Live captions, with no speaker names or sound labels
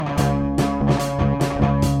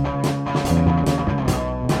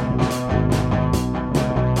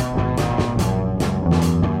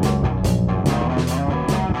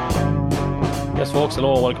folks,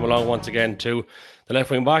 hello and welcome along once again to the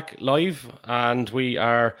Left Wing Back live, and we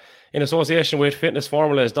are in association with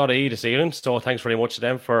fitnessformulas.ie this evening, so thanks very much to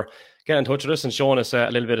them for getting in touch with us and showing us a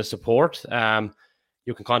little bit of support.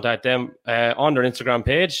 You can contact them on their Instagram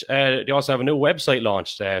page. They also have a new website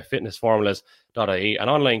launched, fitnessformulas.ie, an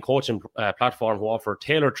online coaching platform who offer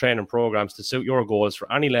tailored training programs to suit your goals for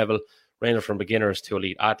any level, ranging from beginners to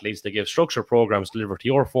elite athletes. They give structured programs delivered to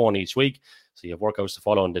your phone each week, so you have workouts to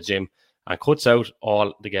follow in the gym, and cuts out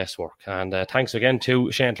all the guesswork. And thanks again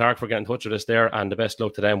to Shane Clark for getting in touch with us there, and the best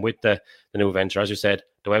luck to them with the new venture. As you said,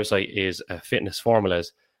 the website is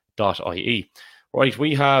fitnessformulas.ie. Right,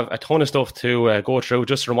 we have a ton of stuff to go through.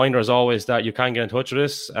 Just a reminder, as always, that you can get in touch with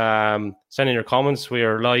us. Send in your comments. We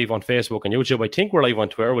are live on Facebook and YouTube. I think we're live on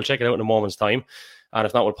Twitter. We'll check it out in a moment's time. And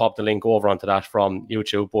if not, we'll pop the link over onto that from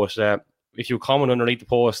YouTube. But if you comment underneath the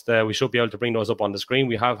post, we should be able to bring those up on the screen.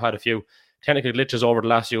 We have had a few technical glitches over the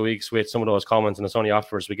last few weeks with some of those comments, and it's only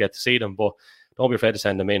afterwards we get to see them, but don't be afraid to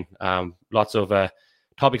send them in. Lots of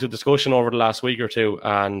topics of discussion over the last week or two,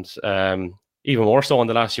 and even more so in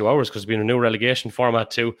the last few hours, because there's been a new relegation format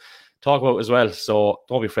to talk about as well, so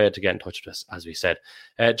don't be afraid to get in touch with us, as we said.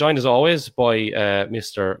 Joined as always by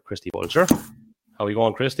Mr. Christy Bulger. How are you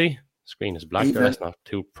going, Christy? Screen is black there, that's not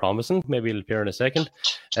too promising. Maybe it'll appear in a second.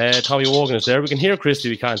 Tommy Wogan is there. We can hear Christy,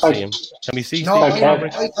 we can't see him. Can we see? No, I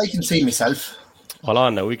can see myself. Hold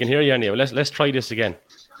on now, we can hear you anyway. Let's try this again.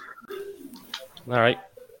 All right.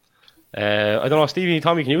 I don't know, Stevie,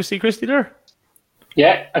 Tommy, can you see Christy there?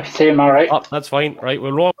 Yeah, I can see him all right. Oh, that's fine. Right,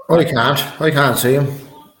 we'll roll. I can't see him.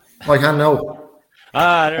 I can now.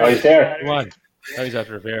 He's there. Come on. Now he's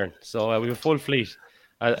after repairing. So we have a full fleet.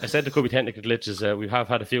 I said there could be technical glitches. We have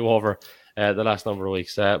had a few over the last number of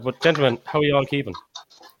weeks. But gentlemen, how are you all keeping?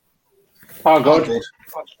 Oh, good.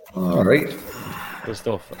 All right. Good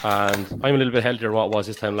stuff. And I'm a little bit healthier than what it was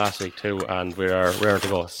this time last week too, and we're rare to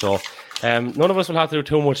go. So none of us will have to do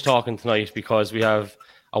too much talking tonight because we have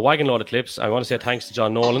a wagon load of clips. I want to say thanks to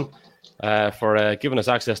John Nolan for giving us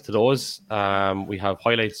access to those. We have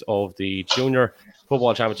highlights of the Junior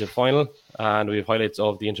Football Championship final, and we have highlights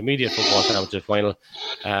of the Intermediate Football Championship final.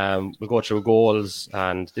 We'll go through goals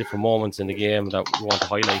and different moments in the game that we want to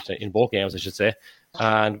highlight in both games, I should say.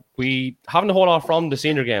 And we haven't a whole lot from the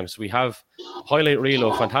senior games. We have a highlight reel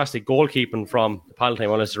of fantastic goalkeeping from the Palatine,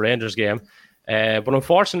 well, it's the Rangers game. But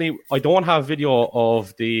unfortunately, I don't have video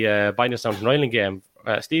of the Bindingstown Ireland game.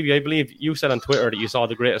 Stevie, I believe you said on Twitter that you saw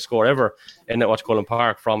the greatest score ever in Netwatch Cullen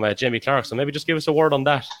Park from Jamie Clark. So maybe just give us a word on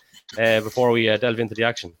that before we delve into the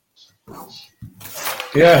action.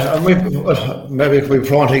 Yeah, maybe we're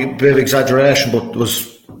prone to a bit of exaggeration, but there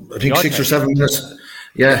was, I think, 6 or 7 minutes.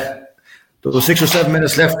 Yeah, there was 6 or 7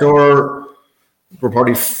 minutes left. There were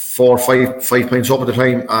probably 4 or 5 points up at the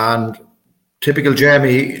time, and typical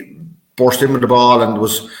Jamie burst in with the ball and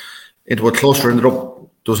was into a cluster. Ended up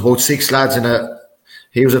there was about 6 lads in a.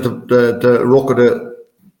 He was at the ruck of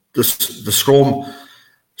the scrum.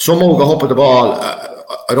 Somehow got up at the ball.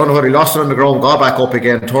 I don't know whether he lost it on the ground, got back up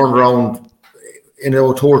again, turned around in 2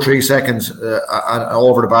 or 3 seconds and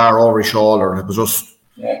over the bar, over his shoulder. It was just,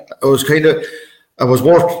 it was kind of, it was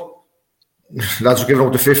worth, lads were giving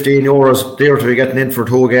up the €15 there to be getting in for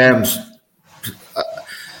 2 games.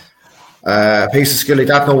 A piece of skill like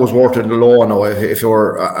that now was worth it in the low now. If you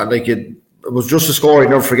were, it was just a score, you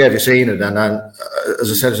never forget, you've seen it. And then,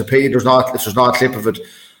 as I said, it's a pity there's not a clip of it.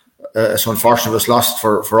 It's unfortunate it's lost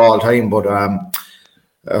for all time, but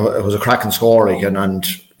it was a cracking score, like, and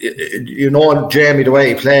you know Jamie, the way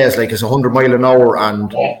he plays, like, it's 100 mile an hour, and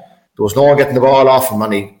there was no one getting the ball off him,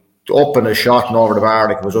 and he up and a shot and over the bar,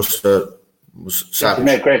 like, it was just was savage. He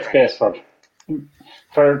made great space for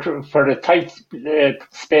the tight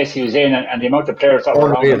space he was in, and the amount of players that were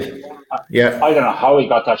around him. Yeah, I don't know how he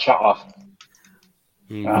got that shot off.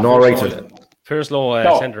 No right. Fierce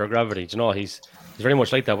low centre of gravity. Do you know, he's very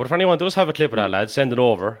much like that. But if anyone does have a clip of that, lads, send it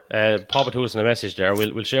over. Pop it to us in a message there.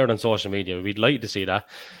 We'll share it on social media. We'd like to see that.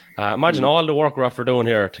 Imagine all the work we're after doing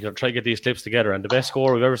here to try to get these clips together. And the best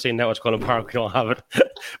score we've ever seen now at Cullen Park, we don't have it.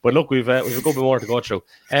 But look, we've a good bit more to go through.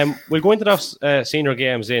 We'll go into those senior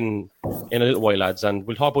games in a little while, lads, and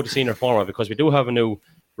we'll talk about the senior format because we do have a new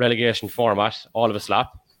relegation format, all of a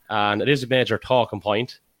slap, and it is a major talking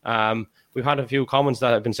point. We've had a few comments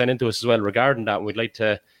that have been sent into us as well regarding that. We'd like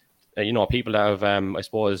to, people that have, I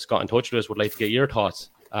suppose, got in touch with us would like to get your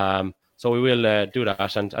thoughts. So we will do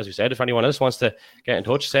that. And as we said, if anyone else wants to get in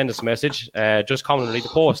touch, send us a message. Just comment and read the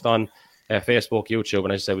post on Facebook, YouTube,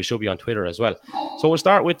 and as I said, we should be on Twitter as well. So we'll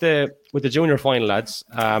start with the junior final, lads.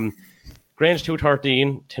 Grange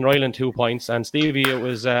 213, Tinryland 2 points, and Stevie, it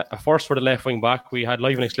was a first for the left wing back. We had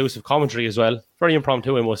live and exclusive commentary as well. Very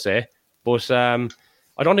impromptu, I must say. But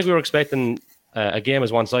I don't think we were expecting a game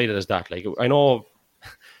as one-sided as that. Like, I know,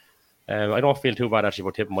 I don't feel too bad actually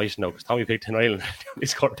about tipping Mice now, because Tommy picked Ireland. He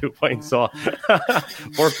scored 2 points. So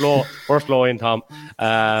first blow in, Tom.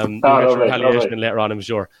 You'll get your retaliation later on, I'm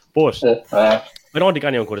sure. But I don't think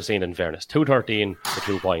anyone could have seen it, in fairness. 2-13 for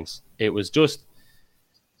 2 points. It was just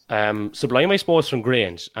sublime, I suppose, from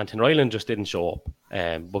Grange, and Tinryland just didn't show up.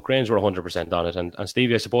 But Grange were 100% on it. And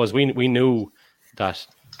Stevie, I suppose we knew that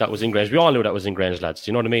was in Grange. We all knew that was in Grange, lads.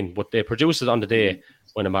 Do you know what I mean? But they produced it on the day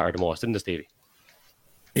when it mattered the most, didn't they, Stevie?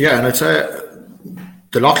 Yeah, and I'd say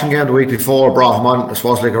the Loughlin game the week before brought him on. I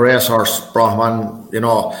suppose like a racehorse, brought him on. You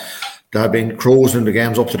know, they had been cruising the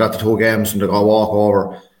games up to that, the 2 games, and they got a walk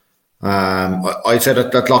over. I'd say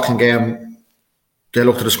that Loughlin game, they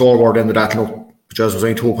looked at the scoreboard into that, look, because was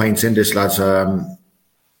only 2 points in this, lads.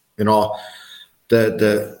 You know,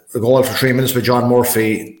 the goal for 3 minutes by John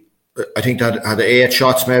Murphy, I think that had 8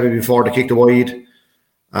 shots maybe before they kicked the wide,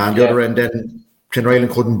 and the other end then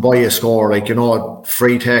Tinryland couldn't buy a score, like, you know,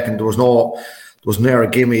 free taken. There was near a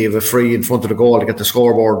gimme of a free in front of the goal to get the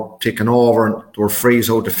scoreboard ticking over, and there were frees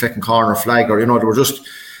out the second corner flag, or, you know, there were just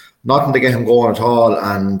nothing to get him going at all.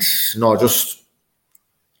 And, you know, just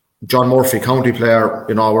John Murphy, county player,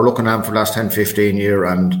 you know, we're looking at him for the last 10-15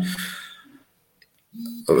 years, and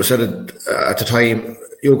I said it at the time,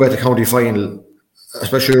 you get the county final,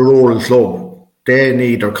 especially a rural club, they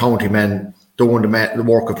need their county men doing the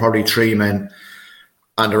work of probably 3 men,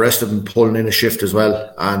 and the rest of them pulling in a shift as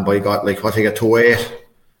well. And by God, like, what he got 2-8,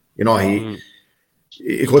 you know,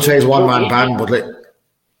 he could say he's one-man band, but like,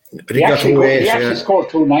 I think he got 2-8. He actually scored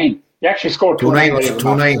 2-9. He actually scored 2-9.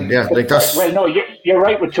 2-9, yeah. Like, that's... Well, no, you're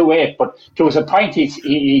right with 2-8, but there was a point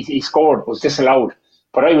he scored, was disallowed.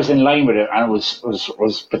 But I was in line with it, and it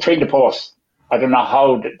was between the posts. I don't know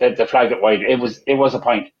how the flag it wide. It was a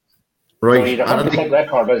point. Right. So he had a 100%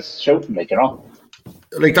 record as shooting, like, you know.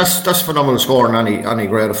 Like, that's phenomenal scoring any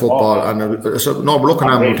grade of football. And so, no, we're looking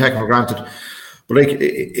at him, we're taking for granted. But like,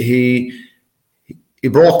 he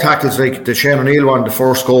broke tackles, like the Shane O'Neill one, the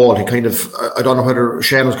first goal. He kind of, I don't know whether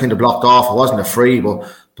Shane was kind of blocked off. It wasn't a free, but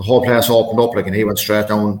the whole place opened up, like, and he went straight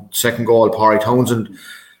down. Second goal, Parry Townsend,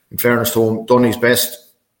 in fairness to him, done his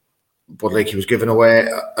best, but like, he was giving away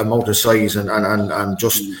a amount of size, and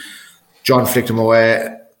just John flicked him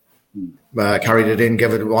away, carried it in,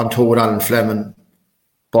 gave it 1-2 with Alan Fleming,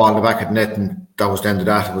 ball in the back of the net, and that was the end of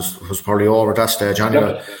that. It was probably over at that stage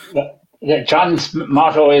anyway. Yeah, John's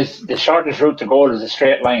motto is the shortest route to goal is a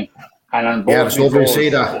straight line, and on both there's nobody to see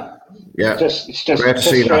that. Yeah, it's just great to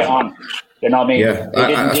see straight that. On. You know what I mean?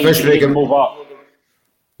 Yeah, especially he didn't move off.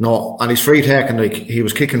 No, and his free taking, like, he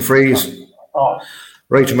was kicking frees. Oh.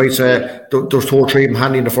 Right, you might say there's 2 or 3 of them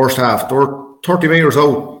handy in the first half. They were 30 metres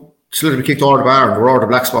out, still to be kicked over the bar, and they were over the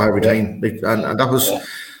black spot every time. Like, and that was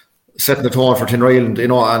setting the tone for Tinryland, you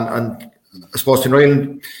know, and I suppose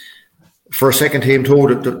Tinryland, for a second team too,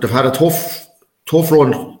 they've had a tough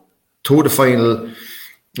run to the final.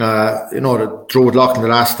 You know, the drew with Loughlin the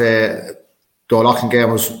last day. The Loughlin game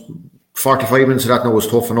was 45 minutes of that now was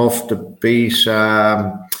tough enough to beat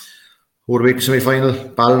who would beat the semi-final?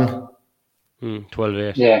 Ballon.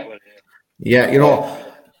 12-8. Yeah, you know,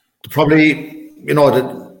 probably, you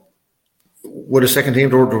know, with the second team,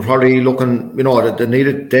 they were probably looking, you know, they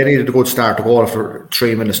needed a good start to go after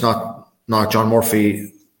 3 minutes, not John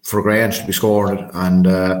Murphy for Grange to be scoring. And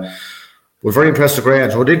we're very impressed with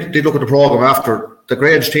Grange. We did look at the programme after. The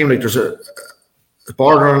Grange team, like, there's a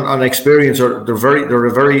border on experience, or they're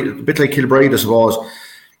a bit like Kilbride, I suppose.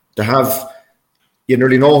 They have, you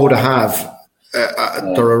nearly know who they have.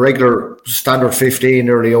 They're a regular standard 15,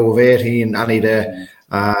 nearly over 18 any day.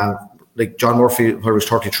 Like John Murphy, who was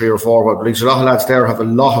 33 or 4, but there's a lot of lads there have a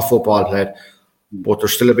lot of football played, but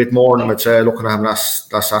there's still a bit more than them, I'd say, looking at him last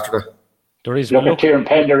Saturday. Look at Kieran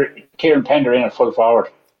Pender in at full forward.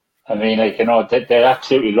 I mean, like, you know, they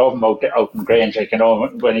absolutely love him out in Grange. Like, you know,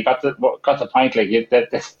 when he got the point, like,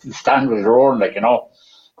 the stand was roaring, like, you know.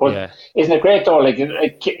 But isn't it great though?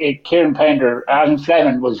 Like Kieran Pender, Alan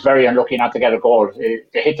Fleming was very unlucky not to get a goal. They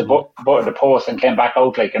hit the post and came back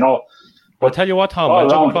out, like, you know. But I'll tell you what, Tom, I'll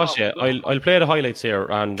jump across you. I'll play the highlights here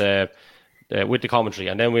and with the commentary,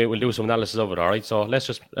 and then we'll do some analysis of it. All right, so let's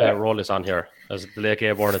just roll this on here, as the Lake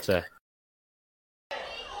Airborne would say.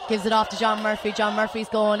 Gives it off to John Murphy. John Murphy's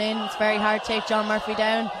going in. It's very hard to take John Murphy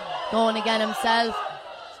down. Going again himself.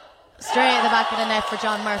 Straight at the back of the net for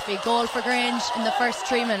John Murphy. Goal for Grange in the first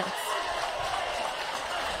 3 minutes.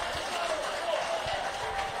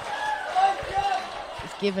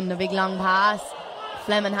 He's given the big long pass.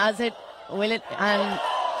 Fleming has it. Will it? And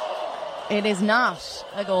it is not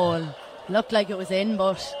a goal. Looked like it was in,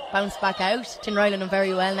 but bounced back out. Tinryland done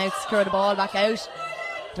very well now to secure the ball back out.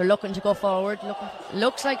 They're looking to go forward.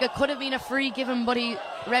 Looks like it could have been a free given, but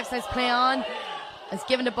ref says play on. Has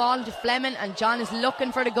given the ball to Fleming, and John is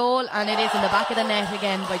looking for the goal, and it is in the back of the net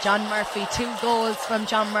again by John Murphy. 2 goals from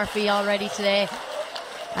John Murphy already today.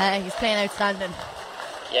 He's playing outstanding.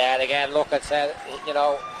 Yeah, and again, look, it's not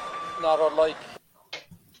unlike.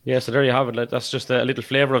 Yeah, so there you have it. That's just a little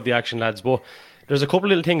flavour of the action, lads. But there's a couple of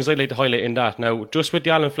little things I'd like to highlight in that. Now, just with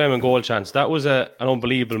the Alan Fleming goal chance, that was an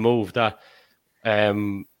unbelievable move. That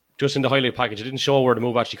just in the highlight package, it didn't show where the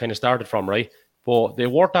move actually kind of started from, right? But they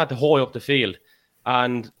worked that the whole way up the field,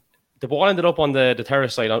 and the ball ended up on the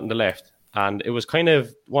terrace side out on the left, and it was kind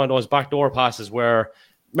of one of those backdoor passes where,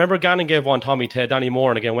 remember Gannon gave one Tommy to Danny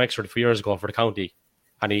Moore again Wexford a few years ago for the county,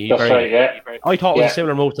 and he That's right, yeah. I thought it was a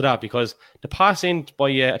similar move to that, because the pass in by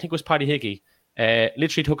I think it was Paddy Hickey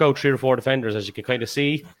literally took out 3 or 4 defenders, as you can kind of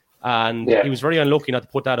see, and he was very unlucky not to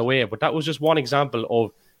put that away. But that was just one example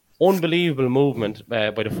of unbelievable movement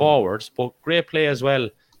by the forwards, but great play as well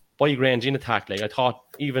by Grange in attack. Like, I thought,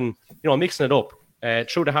 even mixing it up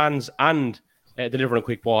through the hands and delivering a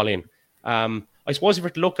quick ball in. I suppose if you were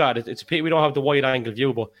to look at it, it's a pity we don't have the wide angle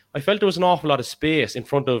view, but I felt there was an awful lot of space in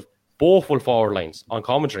front of both full forward lines on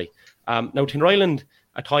commentary. Now, Tinryland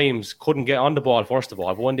at times couldn't get on the ball, first of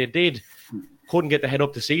all, but when they did, couldn't get the head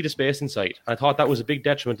up to see the space inside. I thought that was a big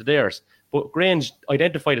detriment to theirs. But Grange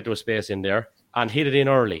identified that there was space in there and hit it in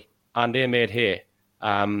early, and they made hay.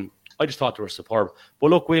 I just thought they were superb. But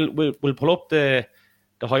look, we'll pull up the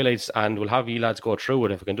highlights, and we'll have you lads go through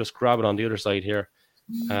it. If I can just grab it on the other side here.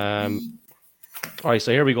 All right,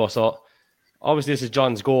 so here we go. So obviously this is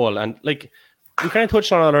John's goal, and like we kind of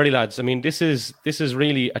touched on it early, lads. I mean, this is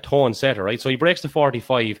really a tone setter, right? So he breaks the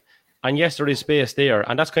 45, and yes, there is space there,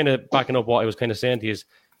 and that's kind of backing up what I was kind of saying to you.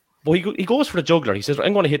 But he goes for the juggler. He says,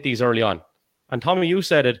 I'm going to hit these early on. And Tommy, you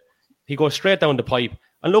said it. He goes straight down the pipe.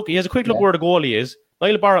 And look, he has a quick look where the goalie is.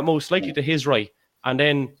 Niall Barrett moves slightly to his right, and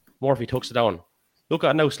then Murphy tucks it down. Look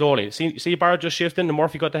at it now slowly. See Barrett just shifting, and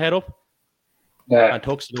Murphy got the head up and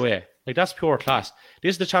tucks it away. Like, that's pure class.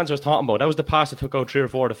 This is the chance I was talking about. That was the pass that took out 3 or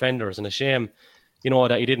 4 defenders, and a shame,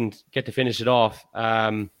 that he didn't get to finish it off.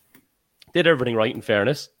 Did everything right, in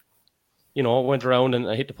fairness. Went around and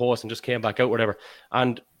hit the post and just came back out, whatever.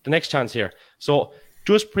 And the next chance here. So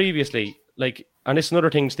just previously, and this is another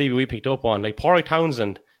thing, Stevie, we picked up on, Porrick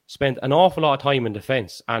Townsend spent an awful lot of time in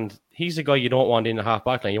defence, and he's a guy you don't want in the half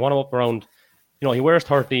back line. You want him up around, he wears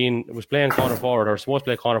 13, was playing corner forward, or supposed to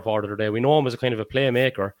play corner forward the other day. We know him as a kind of a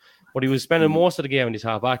playmaker, but he was spending most of the game in his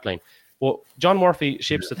half back line. But John Murphy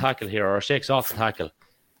ships the tackle here, or shakes off the tackle,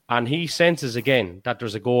 and he senses again that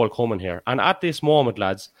there's a goal coming here. And at this moment,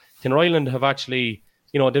 lads, Tinryland have actually,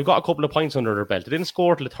 they've got a couple of points under their belt. They didn't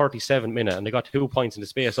score till the 37th minute, and they got 2 points in the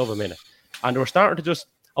space of a minute. And they were starting to just,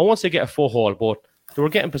 I won't say get a foothold, but they were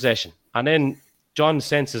getting possession. And then John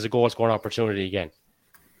senses a goal-scoring opportunity again.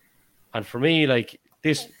 And for me,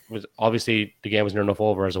 this was, obviously, the game was near enough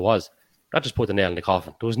over as it was. That just put the nail in the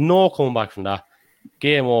coffin. There was no coming back from that.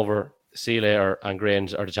 Game over, see you later, and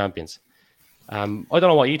Grange are the champions. I don't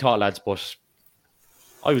know what you thought, lads, but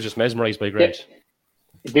I was just mesmerised by Grange.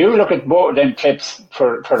 If you look at both of them clips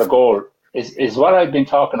for the goal, is what I've been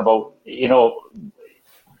talking about.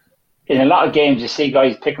 In a lot of games, you see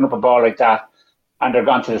guys picking up a ball like that, and they're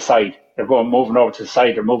gone to the side. They're moving over to the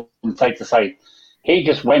side. They're moving side to side. He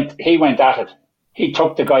went at it. He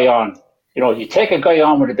took the guy on. You take a guy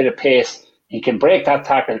on with a bit of pace, he can break that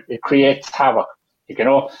tackle. It creates havoc, and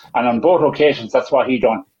on both occasions, that's what he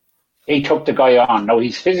done. He took the guy on. Now,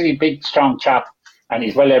 he's physically big, strong chap, and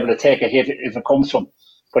he's well able to take a hit if it comes from him.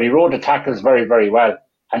 But he rode the tackles very, very well,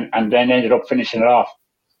 and then ended up finishing it off.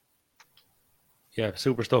 Yeah,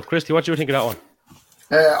 super stuff. Christy, what do you think of that one?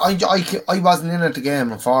 I wasn't in at the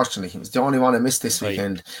game, unfortunately. It was the only one I missed this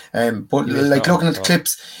weekend. But looking at the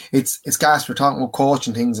clips, it's gas. We're talking about coach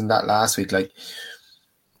and things and that last week.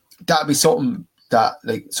 That'd be something that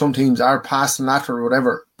some teams are passing lateral or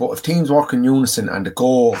whatever. But if teams work in unison and they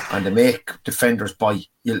go and they make defenders buy,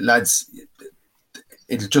 lads,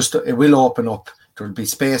 it will open up. There'll be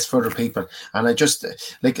space for other people, and I just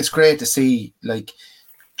it's great to see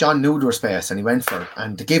John knew there was space and he went for it,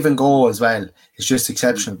 and the give and go as well is just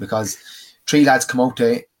exceptional because 3 lads come out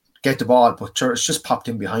to get the ball, but it's just popped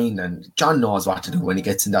in behind, and John knows what to do when he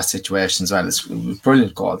gets in that situation as well. It's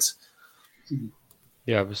brilliant goals.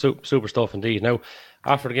 Yeah, super stuff indeed. Now,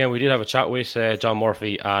 after the game, we did have a chat with John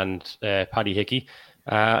Murphy and Paddy Hickey.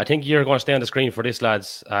 I think you're going to stay on the screen for this,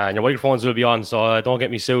 lads, and your microphones will be on, so don't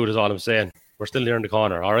get me sued is all I'm saying. We're still there in the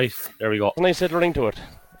corner, all right? There we go. Nice little ring to it.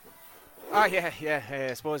 Yeah,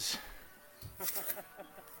 I suppose.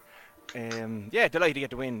 delighted to get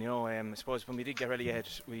the win. I suppose when we did get relegated,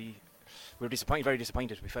 we were disappointed, very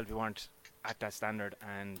disappointed. We felt we weren't at that standard,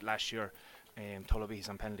 and last year Tulla beat us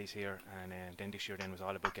on penalties here, and then this year then was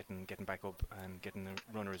all about getting back up and getting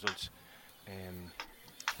a run of results.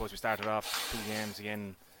 I suppose we started off 2 games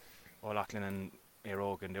again, O'Loughlin and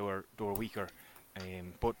Aerogue, and they were weaker.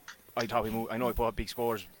 But I thought we moved. I know we put up big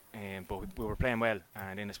scores, but we were playing well.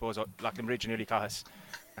 And then I suppose Loughlin Bridge nearly caught us,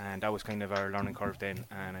 and that was kind of our learning curve then.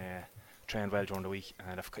 And trained well during the week.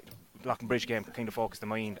 And the Loughlin Bridge game kind of focused the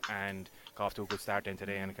mind and got off to a good start then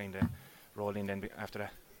today, and kind of rolled in then after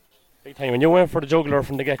that. Big time. When you went for the juggler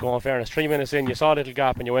from the get-go, in fairness, 3 minutes in, you saw a little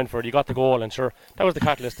gap and you went for it. You got the goal, and sure, that was the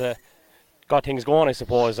catalyst that got things going, I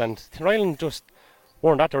suppose. And Ireland just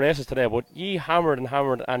weren't at the races today, but ye hammered,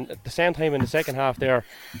 and at the same time in the second half there,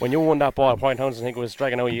 when you won that ball, Point Townsend, I think it was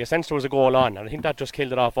dragging out, you sensed there was a goal on, and I think that just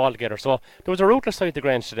killed it off altogether. So there was a ruthless side to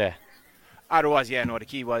Grange today. There was, yeah. No, the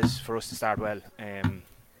key was for us to start well, and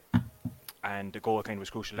the goal kind of was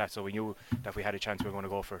crucial to that, so we knew that if we had a chance we were going to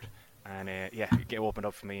go for it. And it opened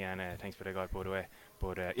up for me, and thanks for the God put away.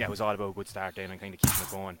 But it was all about a good start then and kind of keeping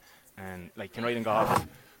it going. And like Kinryland got off,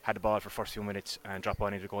 had the ball for the first few minutes and dropped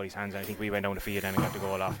on into the goalie's hands, and I think we went down the field and got the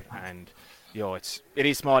goal off it. And it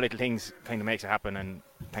is small little things kind of makes it happen, and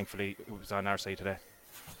thankfully it was on our side today.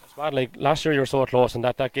 It's bad, like last year you were so close, and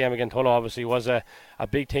that game against Tulla obviously was a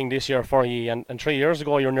big thing this year for you, and 3 years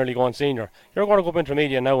ago you were nearly going senior. You're going to go up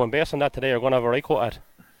intermediate now, and based on that today you're going to have a right cut at.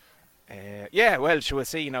 We'll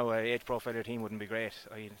see now. Age profiler team wouldn't be great.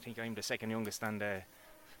 I think I'm the second youngest, and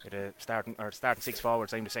starting 6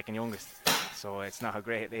 forwards I'm the second youngest, so it's not a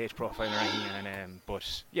great age profile or anything.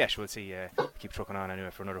 But we'll see. Keep trucking on anyway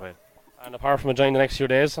for another while. And apart from enjoying the next few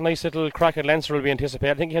days, a nice little crack at Leinster will be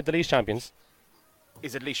anticipated. I think you had the League champions.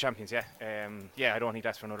 Is it League champions? Yeah. I don't think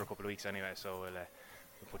that's for another couple of weeks anyway. So we'll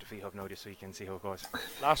put the feet up now this week and see how it goes.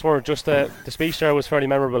 Last word, just the speech there was fairly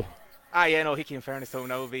memorable. Hickey in fairness to him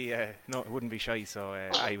now it wouldn't be shy, so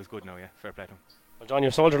he was good now, fair play to him. Well, John,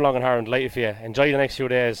 you've soldiered long and hard and delighted for you. Enjoy the next few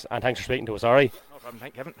days, and thanks for speaking to us, alright? No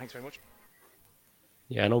problem, Kevin, thanks very much.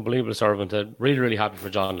 Yeah, an unbelievable servant. Really, really happy for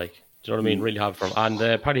John, do you know what I mean? Really happy for him.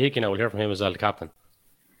 And Paddy Hickey now, we'll hear from him as well, the captain.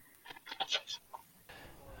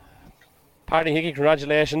 Paddy Hickey,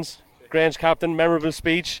 congratulations. Grange captain, memorable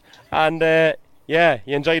speech, and you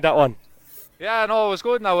enjoyed that one. Yeah, no, it was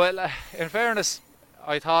good now. Well, in fairness,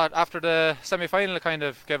 I thought after the semi-final it kind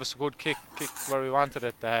of gave us a good kick where we wanted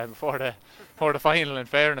it before the final, in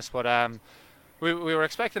fairness. But we were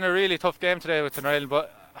expecting a really tough game today with Ireland,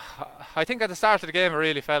 but I think at the start of the game it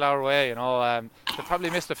really fell our way. They probably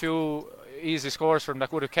missed a few easy scores from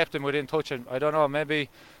that would have kept them within touch. And I don't know, maybe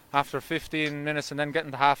after 15 minutes and then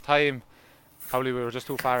getting to half time, probably we were just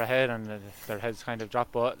too far ahead and their heads kind of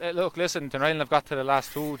dropped. But look, listen, Ireland have got to the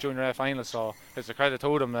last 2 junior A finals, so it's a credit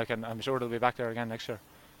to them. And I'm sure they'll be back there again next year.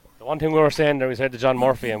 The one thing we were saying there, we said to John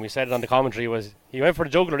Murphy, and we said it on the commentary, was he went for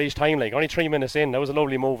the juggler each time. Only 3 minutes in, that was a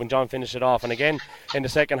lovely move, and John finished it off. And again in the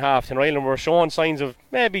second half, Ireland were showing signs of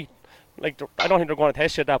maybe, I don't think they're going to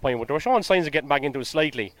test you at that point, but they were showing signs of getting back into it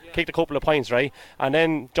slightly. Kicked a couple of points, right? And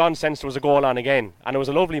then John sensed there was a goal on again, and it was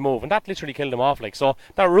a lovely move, and that literally killed him off. So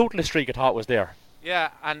that ruthless streak I thought was there.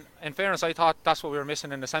 Yeah, and in fairness, I thought that's what we were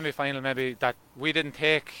missing in the semi-final. Maybe that we didn't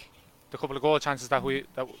take the couple of goal chances that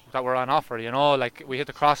were on offer. We hit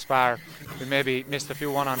the crossbar, we maybe missed a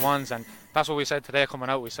few one-on-ones, and that's what we said today coming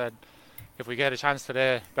out. We said if we get a chance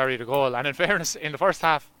today, bury the goal. And in fairness, in the first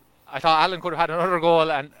half, I thought Alan could have had another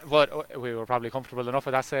goal, but we were probably comfortable enough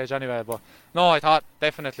at that stage anyway. But no, I thought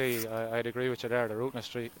definitely I'd agree with you there. The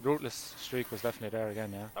ruthless streak was definitely there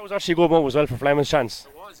again. Yeah, that was actually a good move as well for Fleming's chance.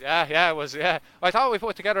 It was, it was. I thought we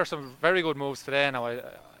put together some very good moves today. Now,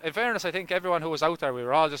 in fairness, I think everyone who was out there, we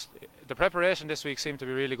were all just. The preparation this week seemed to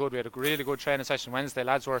be really good. We had a really good training session Wednesday.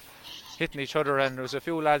 Lads were hitting each other, and there was a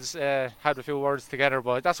few lads had a few words together.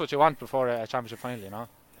 But that's what you want before a championship final,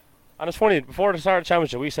 And it's funny, before the start of the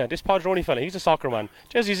championship, we said, this Podroni fella, he's a soccer man.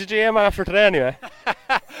 Jeez, he's a GM man after today anyway.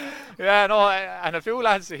 Yeah, no, and a few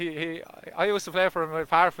lads, I used to play for him at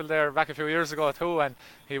Parfield there back a few years ago too, and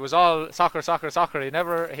he was all soccer. He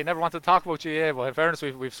never wanted to talk about GA, but in fairness,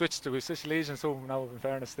 we've switched allegiance to him now, in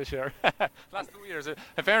fairness, this year. Last 2 years.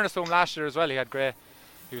 In fairness to him last year as well,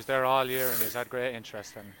 he was there all year and he's had great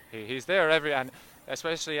interest, and he's there and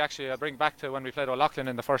especially actually I bring back to when we played O'Loughlin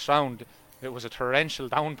in the first round. It was a torrential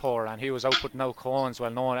downpour, and he was out putting out cones. Well,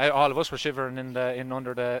 no one, all of us were shivering in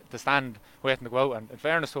under the stand, waiting to go out. And in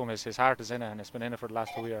fairness to him, his heart is in it, and it's been in it for the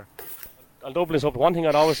last 2 years. I'll double this up. One thing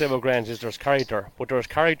I'd always say about Grange is there's character, but there's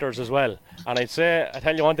characters as well. And I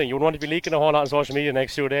tell you one thing, you would want to be leaking a whole lot on social media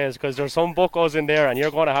next few days, because there's some buckos in there, and you're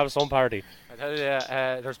going to have some party. tell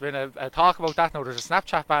you, there's been a talk about that now. There's a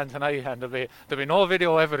Snapchat ban tonight, and there'll be no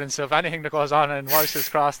video evidence of anything that goes on in Walsh's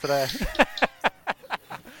Cross today.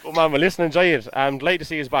 Oh man, well listen, enjoy it. I'm glad to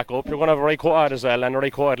see us back up. You're going to have a right cut at as well, and a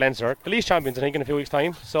right cut at Leinster. The League champions, I think, in a few weeks'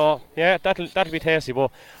 time. So yeah, that'll be tasty.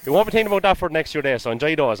 But we won't be thinking about that for the next few days. So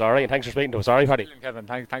enjoy those, all right? And thanks for speaking to us, all right, Paddy? Kevin,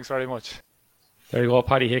 thanks very much. There you go,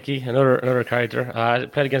 Paddy Hickey, another character.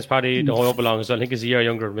 Played against Paddy the whole up along as well. I think he's a year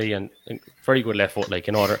younger than me, and very good left foot, like,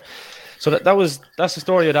 in order. So that's the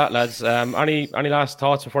story of that, lads. Any last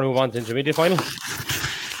thoughts before we move on to the intermediate final?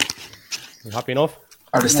 You happy enough?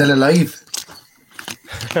 Are they still alive?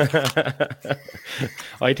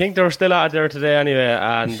 I think they're still out there today anyway,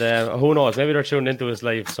 and who knows, maybe they're tuned into us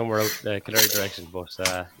live somewhere out Kildare direction.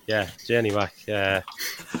 But yeah, Jenny Mac,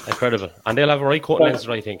 incredible, and they'll have a right cut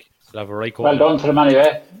Leinster, I think. They'll have a right cut. Well done to them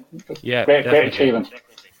anyway. Yeah, great achievement.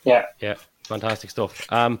 Yeah, fantastic stuff.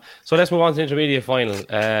 So let's move on to the intermediate final.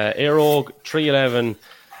 Aerogue 3-11,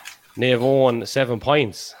 Navan 7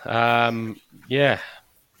 points. Yeah.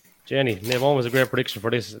 Jenny, Navan was a great prediction for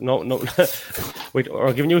this. No,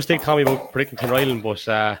 we're giving you a stick, Tommy, about predicting Kinryland,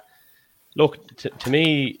 but look, to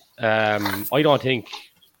me, I don't think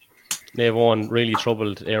Navan really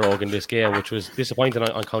troubled Aerogue in this game, which was disappointing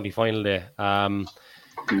on county final day.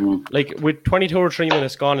 Like, with 22 or 3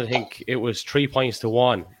 minutes gone, I think it was 3 points to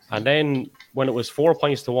 1, and then when it was 4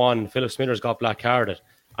 points to 1, Philip Smithers got black carded,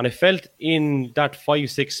 and I felt in that 5,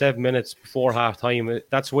 6, 7 minutes before half time,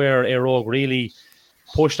 that's where Aerogue really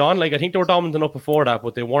pushed on. Like, I think they were dominant enough before that,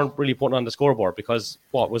 but they weren't really putting on the scoreboard because,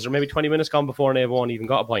 was there maybe 20 minutes gone before Navan even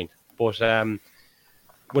got a point? But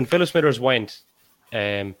when Philip Smithers went,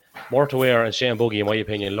 Morta Ware and Shane Buggy, in my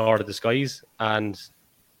opinion, lorded the skies, and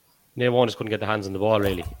Navan just couldn't get the hands on the ball,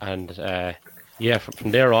 really. And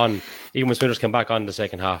from there on, even when Smithers came back on in the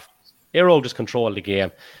second half, Aerogue just controlled the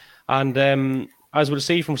game. And as we'll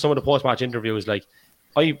see from some of the post-match interviews, like,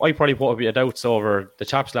 I probably put a bit of doubts over the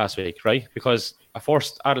chaps last week, right? Because a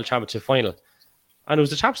first adult championship final, and it was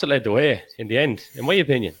the chaps that led the way in the end, in my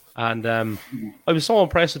opinion. And I was so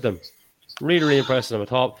impressed with them, really, really impressed with them. I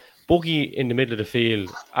thought Buggy in the middle of the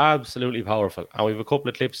field, absolutely powerful. And we have a couple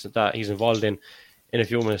of clips that he's involved in a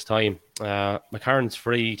few minutes' time. McCarran's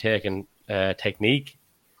free taking technique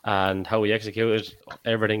and how he executed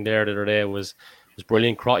everything there the other day was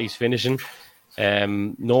brilliant. Crotty's finishing,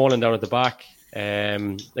 Nolan down at the back.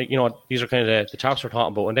 These are kind of the chaps we're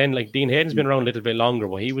talking about. And then, like, Dean Hayden's been around a little bit longer,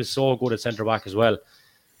 but he was so good at centre back as well.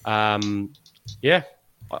 I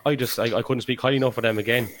couldn't speak highly enough for them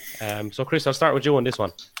again. So Chris, I'll start with you on this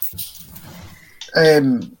one.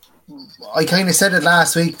 I kind of said it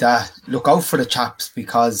last week that look out for the chaps,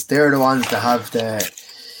 because they're the ones that have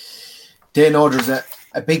they know there's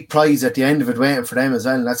a big prize at the end of it waiting for them as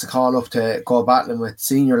well, and that's a call up to go battling with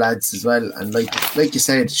senior lads as well. And like you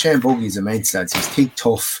said, Shane Buggy's immense, lads. He's thick,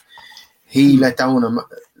 tough. He laid down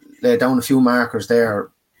a few markers there,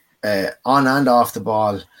 on and off the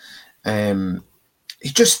ball. He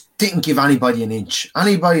just didn't give anybody an inch.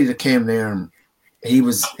 Anybody that came near him,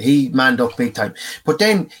 he manned up big time. But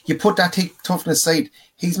then you put that thick toughness aside,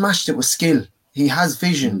 he's matched it with skill. He has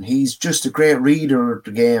vision. He's just a great reader of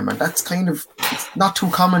the game, and that's kind of not too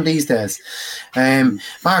common these days.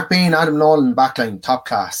 Mark Bean, Adam Nolan, backline, top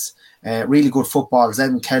class. Really good footballers.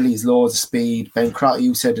 Evan Kelly's loads of speed. Ben Crotty,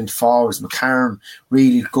 you said, in forwards. McCarran,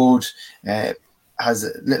 really good. Has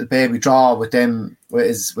a little baby draw with them, with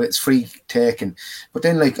his free taking. But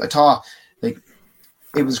then, like, I thought, like,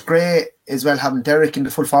 it was great as well having Derek in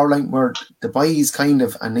the full forward line, where the boys kind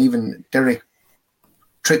of, and even Derek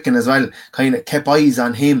tricking as well, kind of kept eyes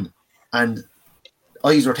on him, and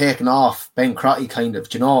eyes were taken off Ben Crotty, kind of,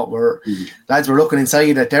 where lads were looking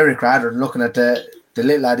inside at Derek rather than looking at the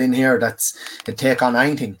little lad in here that's can take on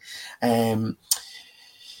anything. Dean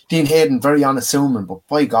Hayden, very unassuming, but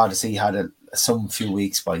by God, has he had some few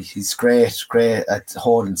weeks by. He's great at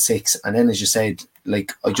holding six, and then, as you said,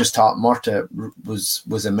 like, I just thought Morta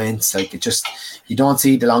was immense. Like, it just, you don't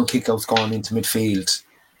see the long kickouts going into midfield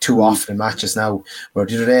too often in matches now, where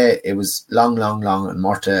the other day it was long, and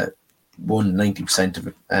Morta won 90% of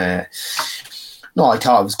it. No, I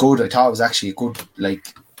thought it was good. I thought it was actually a good,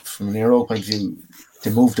 like, from an Aero point of view, they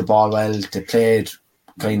moved the ball well, they played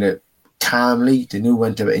kind of calmly, they knew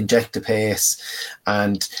when to inject the pace,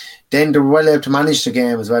 and then they were well able to manage the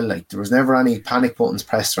game as well. Like, there was never any panic buttons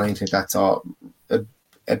pressed or anything like that. So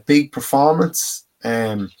a big performance.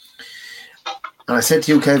 And I said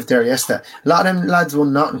to you, Kev, there yesterday, a lot of them lads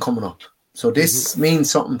won nothing coming up. So this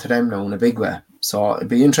means something to them now in a big way. So it'd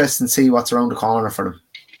be interesting to see what's around the corner for them.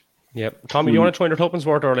 Yep. Tommy, do you want to try your tuppence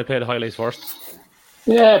worth, or will I play the highlights first?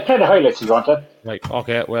 Yeah, play the highlights if you want to. Right,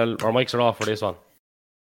 okay. Well, our mics are off for this one.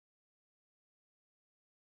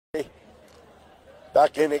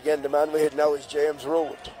 Back in again, the man we hit now is James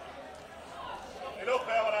Root.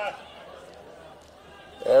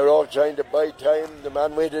 Aero trying to buy time. The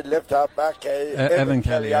man waited left half back. Evan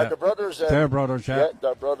Kelly. Yeah. The brothers. Their brothers, yeah.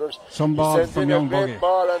 Their brothers. Some ball from young Buggy.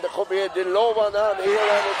 Ball and there could be a low one on here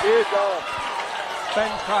and it is on.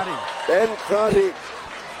 Ben Crotty. Ben Crotty.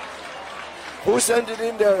 Who sent it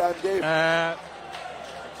in there, Andy?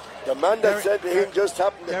 The man that sent it in just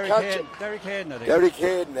happened to catch him. Derek Hayden, I think. Derek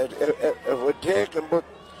Hayden. It would take him, but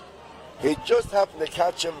he just happened to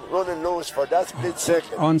catch him running loose for that split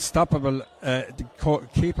second. Unstoppable. The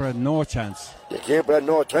keeper had no chance. The keeper had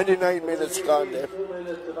no. 29 minutes gone there.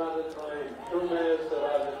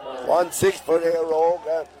 1-6 for Aero.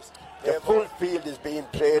 The full field is being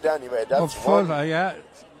played anyway. That's full, yeah.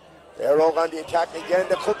 Aero on the attack again.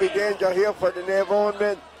 There could be danger here for the Navan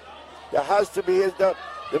men. There has to be the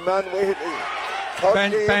man with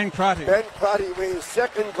Ben Crotty. Ben Crotty with his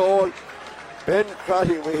second goal. Ben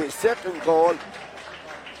Crotty with his second goal.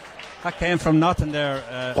 That came from nothing there.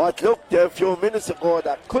 What looked there a few minutes ago,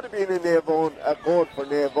 that could have been a goal for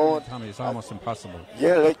Navan. Tommy, it's almost impossible.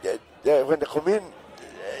 Yeah, like when they come in,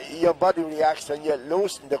 your body reacts and you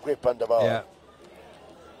loosen the grip on the ball. Yeah.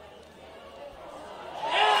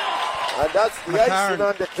 And that's the icing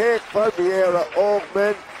on the cake for Vieira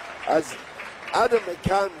Oakman, as Adam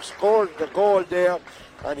McCann scored the goal there,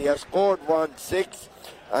 and he has scored 1-6,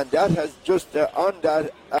 and that has just on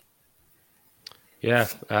that.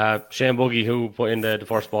 Shane Buggy, who put in the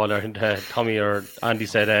first ball there, and Tommy or Andy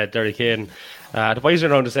said Derek Hayden. The boys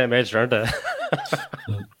are around the same age, aren't they?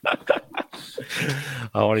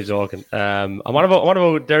 I'm only joking. And what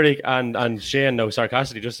about Derek and Shane now,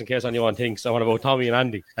 sarcastically, just in case anyone thinks. I want about Tommy and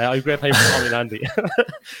Andy. I have great time for Tommy and Andy.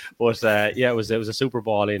 But it was a super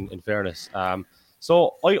ball in fairness.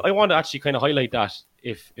 So I want to actually kind of highlight that,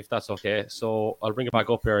 if that's okay. So I'll bring it back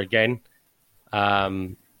up here again.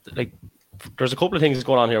 There's a couple of things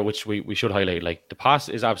going on here which we should highlight. Like, the pass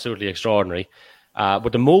is absolutely extraordinary.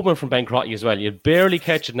 But the movement from Ben Crotty as well, you barely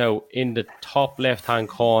catch it now in the top left-hand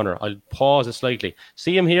corner. I'll pause it slightly.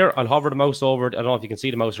 See him here? I'll hover the mouse over it. I don't know if you can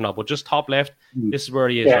see the mouse or not, but just top left, this is where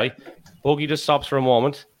he is, right? Buggy just stops for a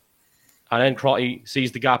moment, and then Crotty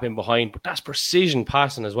sees the gap in behind. But that's precision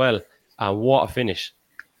passing as well, and what a finish.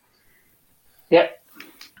 Yeah.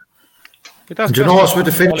 Do you know what's with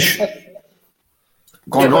the finish?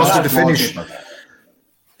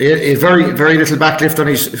 A very, very little backlift on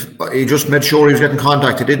his. He just made sure he was getting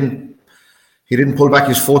contact. He didn't pull back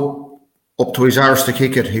his foot up to his arse to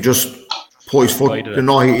kick it. He just put his foot.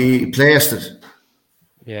 He placed it.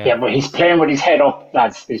 Yeah, but he's playing with his head up,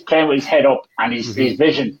 lads. He's playing with his head up, and his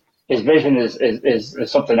vision. His vision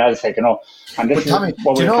is something else, like, you know. And this is what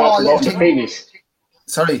we were talking about in the previous.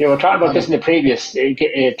 Sorry, we were talking about this in the previous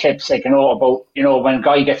clips, like, you know, about, you know, when a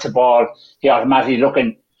guy gets a ball, he automatically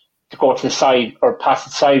looking to go to the side or pass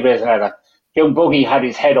it sideways and like that. Young Buggy had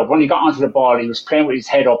his head up. When he got onto the ball, he was playing with his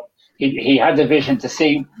head up. He had the vision to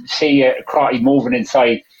see Crotty moving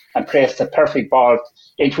inside and placed the perfect ball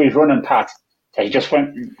into his running path. He just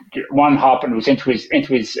went one hop and it was into his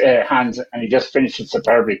hands, and he just finished it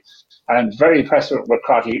superbly. And I'm very impressed with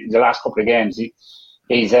Crotty the last couple of games. He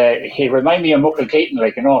reminds me of Muckle Keaton,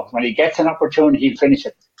 like, you know, when he gets an opportunity, he'll finish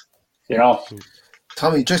it, you know.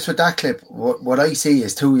 Tommy, just with that clip, what I see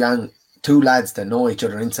is two lads that know each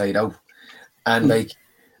other inside out. And like,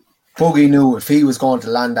 Buggy knew if he was going to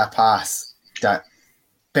land that pass, that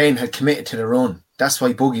Ben had committed to the run. That's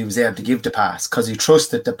why Buggy was able to give the pass, because he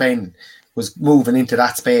trusted that Ben was moving into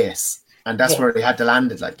that space, and that's where he had to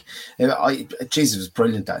land it. Like, Jesus, it was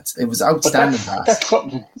brilliant. It was outstanding pass.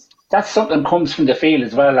 That's something comes from the field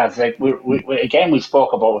as well, lads. Like, we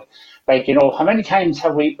spoke about, like, you know, how many times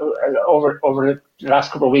have we over the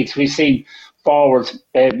last couple of weeks we've seen forwards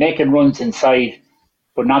making runs inside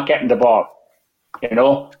but not getting the ball. You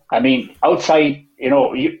know, I mean, outside, you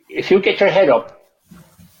know, if you get your head up,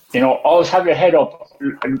 you know, always have your head up,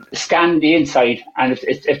 scan the inside, and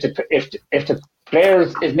if the player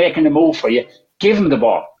is making a move for you, give him the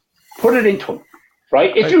ball, put it into him,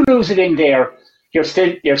 right? If you lose it in there, you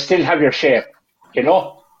still have your shape, you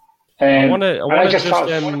know.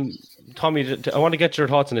 Tommy, I want to get your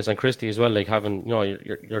thoughts on this, and Christy as well. Like, having, you know,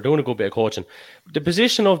 you're doing a good bit of coaching. The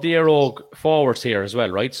position of the Aero forwards here as well,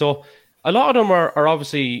 right? So a lot of them are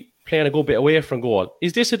obviously playing a good bit away from goal.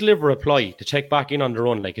 Is this a deliberate ply to check back in on the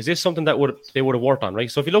run? Like, is this something that they would have worked on,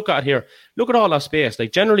 right? So if you look at it here, look at all that space.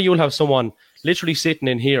 Like, generally you'll have someone literally sitting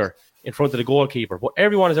in here in front of the goalkeeper, but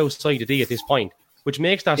everyone is outside the D at this point, which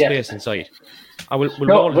makes that space inside. And we'll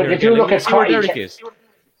roll here again. Look at where Derek is.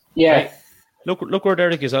 Yeah. Right? Look where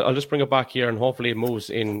Derek is. I'll just bring it back here, and hopefully it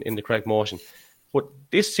moves in the correct motion. But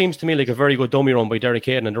this seems to me like a very good dummy run by Derek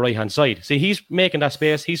Hayden on the right-hand side. See, he's making that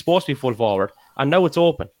space. He's supposed to be full forward. And now it's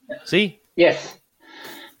open. See? Yes.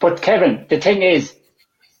 But Kevin, the thing is,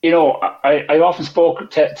 I often spoke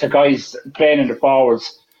to guys playing in the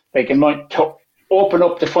forwards, like in mind, to open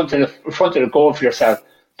up the front of the goal for yourself.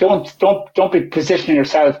 Don't be positioning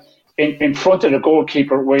yourself in front of the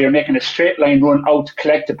goalkeeper where you're making a straight line run out to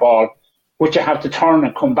collect the ball, which you have to turn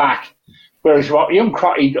and come back. Whereas what young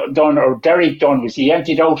Crotty done or Derek done was he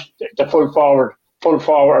emptied out the full forward or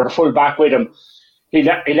the full back with him. He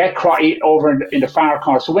let Crotty over in the far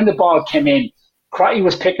corner. So when the ball came in, Crotty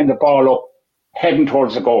was picking the ball up, heading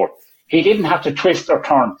towards the goal. He didn't have to twist or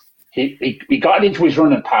turn. He got into his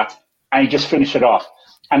running path and he just finished it off.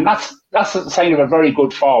 And that's a sign of a very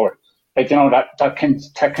good forward. Like, that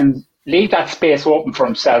can leave that space open for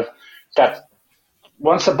himself, that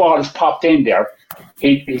once the ball is popped in there,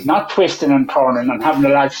 he's not twisting and turning and having the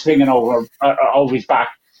lad swinging over his back.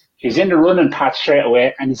 He's in the running path straight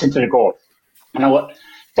away and he's into the goal.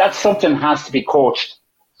 That's something that has to be coached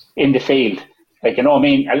in the field. Like,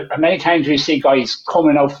 many times we see guys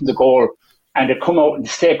coming out from the goal and they come out and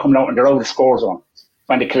stay coming out and they're out of the score zone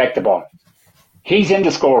when they collect the ball. He's in the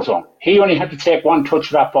score zone. He only had to take one touch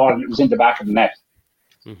of that ball and it was in the back of the net.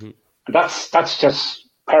 Mm-hmm. That's just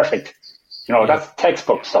perfect. That's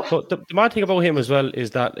textbook stuff. So the mad thing about him as well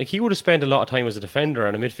is that he would have spent a lot of time as a defender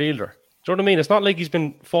and a midfielder. Do you know what I mean? It's not like he's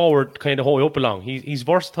been forward kind of whole up along. He's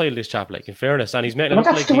versatile, this chap, like, in fairness, and he's making it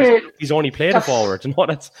look like he's only played a forward.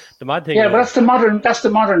 That's the mad thing. Yeah, but that's the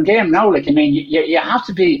modern game now. Like, you have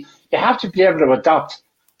to be able to adapt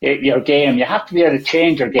your game. You have to be able to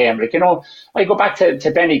change your game. Like, I go back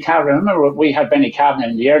to Benny Cavan. I remember we had Benny Cavan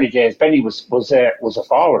in the early days. Benny was a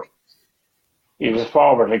forward. He was a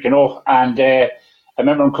forward, and I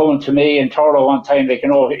remember him coming to me in Carlow one time,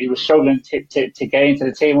 he was struggling to get into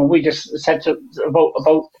the team, and we just said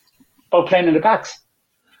about playing in the backs.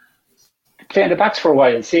 Play in the backs for a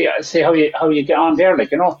while and see how you get on there,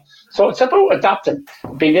 So it's about adapting,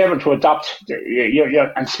 being able to adapt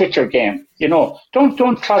your and switch your game.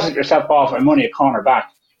 Don't closet yourself off. I'm only a corner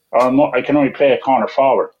back, or I can only play a corner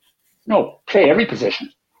forward. No, play every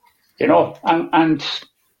position. And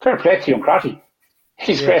fair play to young Crotty.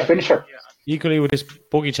 He's a great finisher. Equally with this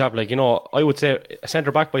buggy chap, I would say a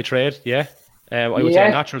centre back by trade. Yeah, I would say a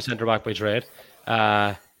natural centre back by trade.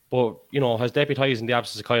 But has deputised in the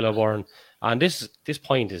absence of Carlow Byrne, and this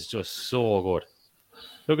point is just so good.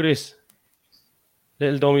 Look at this,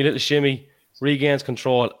 little dummy, little shimmy, regains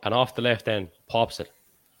control, and off the left end pops it.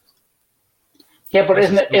 Yeah, but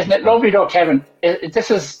isn't it lovely though, Kevin? Isn't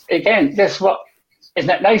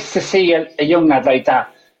it nice to see a young lad like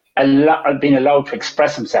that being allowed to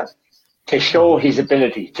express himself, to show his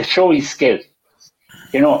ability, to show his skill,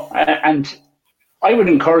 and I would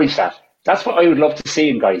encourage that. That's what I would love to see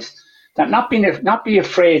in guys. That not be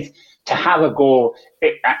afraid to have a go,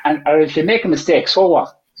 or if you make a mistake, so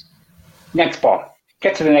what? Next ball,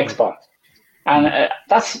 get to the next ball, and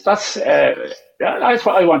that's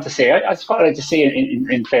what I want to see. That's what I like to see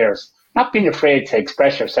in players. Not being afraid to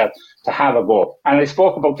express yourself, to have a go. And I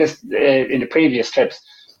spoke about this in the previous trips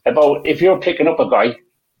about if you're picking up a guy,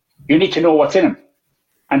 you need to know what's in him.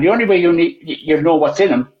 And the only way you know what's in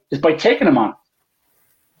him is by taking him on.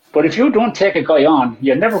 But if you don't take a guy on,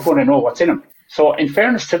 you're never going to know what's in him. So in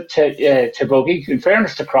fairness to Buggy, in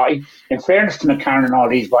fairness to Crotty, in fairness to McCarron and all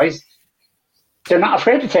these guys, they're not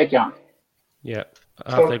afraid to take you on. Yeah,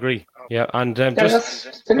 I have to agree. Yeah, and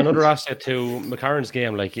just another asset to McCarron's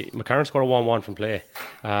game, McCarron scored a 1-1 from play,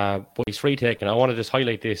 but he's free taking. I want to just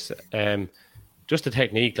highlight this. Just the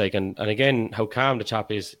technique, and again, how calm the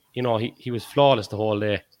chap is. He was flawless the whole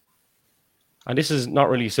day. And this is not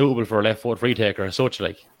really suitable for a left foot free taker as such,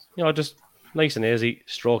 just nice and easy,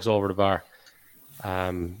 strokes over the bar.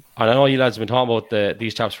 And I know you lads have been talking about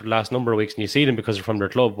these chaps for the last number of weeks, and you see them because they're from their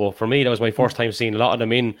club. But for me, that was my first time seeing a lot of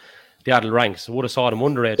them in the adult ranks. I would have saw them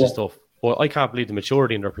underage and stuff. But I can't believe the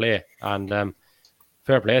maturity in their play. And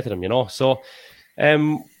fair play to them, So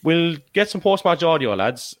we'll get some post-match audio,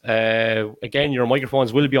 lads. Again, your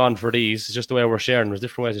microphones will be on for these. It's just the way we're sharing. There's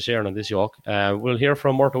different ways of sharing on this yoke. We'll hear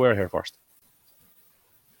from Murta Ware here first.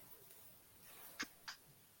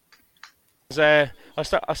 I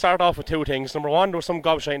start off with two things. Number one, there was some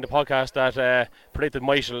gobshite in the podcast that predicted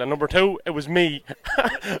Michael, and number two, it was me.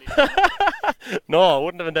 No, it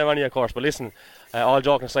wouldn't have been them any, of course. But listen, all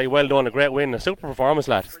joking aside, well done, a great win, a super performance,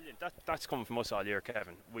 lad. Brilliant. That's coming from us all year,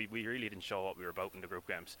 Kevin. We really didn't show what we were about in the group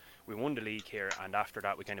games. We won the league here, and after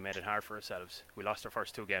that, we kind of made it hard for ourselves. We lost our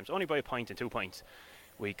first two games, only by a point and 2 points.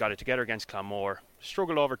 We got it together against Clonmore,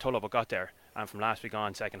 struggled over Tullow but got there, and from last week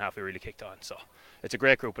on, second half we really kicked on. So it's a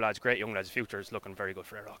great group of lads, great young lads. The future is looking very good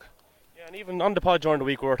for Airlock. Yeah, and even on the pod during the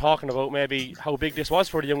week we were talking about maybe how big this was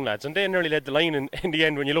for the young lads, and they nearly led the line in the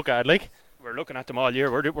end when you look at it. Like, we're looking at them all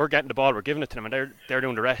year. We're getting the ball, we're giving it to them, and they're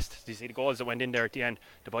doing the rest. You see the goals that went in there at the end,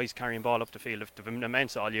 the boys carrying ball up the field. They've been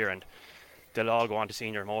immense all year, and they'll all go on to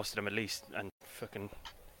senior, most of them at least, and fucking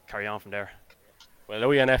carry on from there. Well,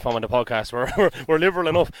 OENF on the podcast, we're liberal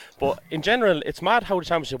enough, but in general, it's mad how the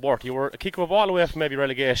championship worked. You were a kick of a ball away from maybe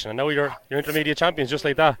relegation, and now you're intermediate champions just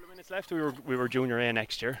like that. Minutes left, we were junior A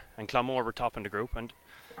next year, and Clonmore were top in the group, and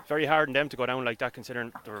very hard on them to go down like that,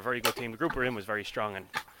 considering they were a very good team. The group we're in was very strong, and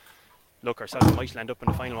look, ourselves might end up in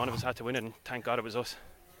the final. One of us had to win it, and thank God it was us.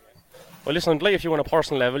 Well, listen, like if you on a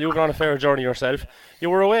personal level, you were on a fair journey yourself. You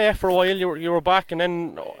were away for a while, you were back and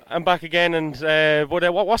then back again. And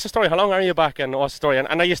what's the story? How long are you back, and what's the story? And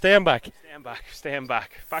are you staying back? Staying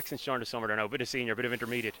back. Back since during the summer there now. A bit of senior, a bit of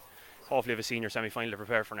intermediate. Hopefully have a senior semi-final to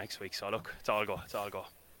prepare for next week. So look, it's all go.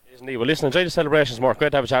 Isn't it? Well, listen, enjoy the celebrations, Mark.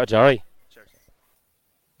 Great to have a chat with you, alright? Sure.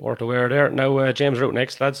 Worth aware there. Now James Root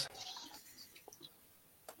next, lads.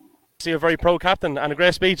 See, a very proud captain and a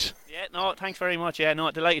great speech. Yeah, no, thanks very much. Yeah, no,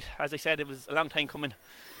 delighted. As I said, it was a long time coming.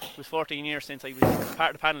 It was 14 years since I was part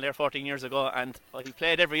of the panel there 14 years ago, and I've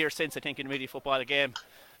played every year since, I think, in intermediate football a game,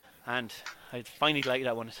 and I finally delighted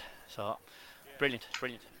I won it. So, brilliant.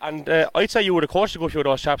 And I'd say you would have coached a good few of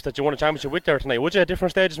those chaps that you won a championship with there tonight, would you, at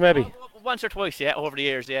different stages maybe? Once or twice, yeah, over the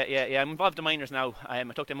years, yeah. I'm involved in minors now. I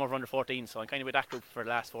took them over under 14, so I'm kind of with that group for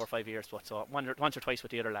the last 4 or 5 years. But so once or twice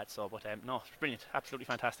with the other lads. So, but no, it's brilliant, absolutely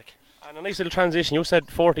fantastic. And a nice little transition. You said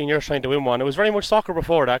 14 years trying to win one. It was very much soccer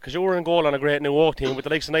before that, because you were in goal on a great New Oak team with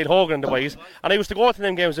the likes of Niall Hogan and the boys. And I used to go to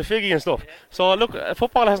them games with Figgy and stuff. So look,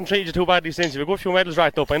 football hasn't treated you too badly since. You've a good few medals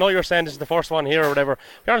racked up. I know you're saying this is the first one here or whatever.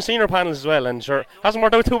 You're on senior panels as well, and sure, hasn't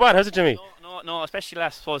worked out too bad, has it, Jimmy? No, especially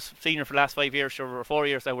senior for the last 5 years, sure, 4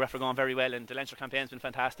 years now, we're after going very well, and the Leinster campaign's been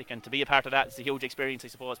fantastic, and to be a part of that is a huge experience, I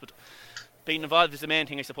suppose. But being involved is the main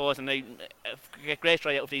thing, I suppose, and I get great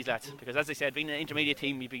joy out of these lads, because as I said, being an intermediate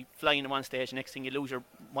team, you'd be flying in one stage, next thing you lose your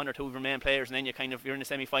 1 or 2 of your main players, and then you're in the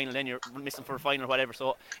semi-final, then you're missing for a final or whatever.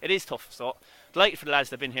 So it is tough. So delighted for the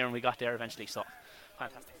lads that have been here, and we got there eventually. So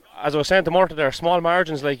fantastic. As I was saying to Marta there, small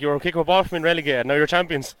margins, like you were kicking a ball from being relegated, now you're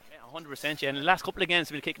champions. 100%, yeah. And the last couple of games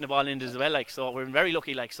we've been kicking the ball in as well, like, so we're very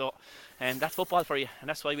lucky, like, so, and that's football for you, and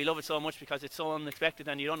that's why we love it so much, because it's so unexpected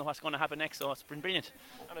and you don't know what's going to happen next. So it's been brilliant.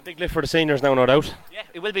 And a big lift for the seniors now, no doubt. Yeah,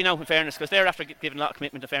 it will be now, in fairness, because they're after giving a lot of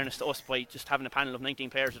commitment, in fairness, to us by just having a panel of 19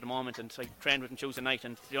 players at the moment, and I trained with them Tuesday night,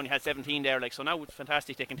 and they only had 17 there, like, so now it's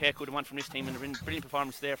fantastic. They can take who they want from this team, and there have been brilliant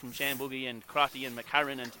performances there from Shane Buggy and Crotty and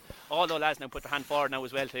McCarran, and all those lads now put their hand forward now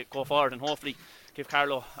as well to go forward and hopefully give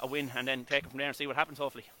Carlow a win, and then take it from there and see what happens,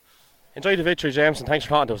 hopefully. Enjoy the victory, James, and thanks for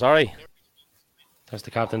talking to us, alright? That's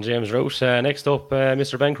the captain, James Root. Next up,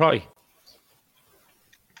 Mr. Ben Crotty.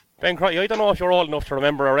 Ben Crotty, I don't know if you're old enough to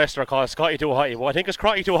remember a wrestler called Scotty Too Hotty, but I think it's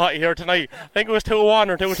Crotty Too Hotty here tonight. I think it was 2-1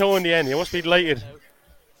 or 2-2 in the end. You must be delighted.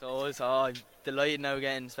 So I'm delighted now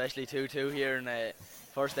again, especially 2-2 here, and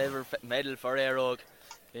first ever medal for Airog.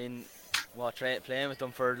 Been playing with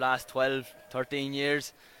them for the last 12, 13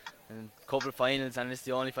 years, and a couple of finals, and it's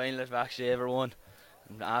the only final I've actually ever won.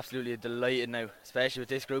 I'm absolutely delighted now, especially with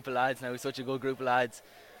this group of lads now. Such a good group of lads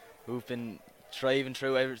who've been thriving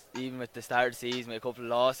through, even with the start of the season with a couple of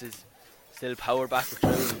losses, still power back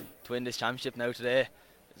through to win this championship now today.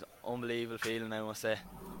 It's an unbelievable feeling, I must say.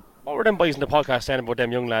 What were them boys in the podcast saying about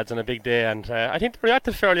them young lads on a big day? And I think they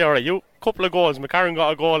reacted fairly alright. You, a couple of goals, McCarran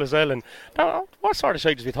got a goal as well. And what sort of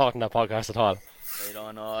shite did we talk in that podcast at all? I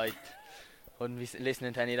don't know. I wouldn't be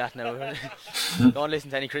listening to any of that now. Don't listen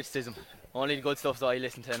to any criticism. Only the good stuff that I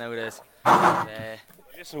listen to nowadays.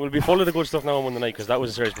 Listen, we'll be full of the good stuff now on Monday night, because that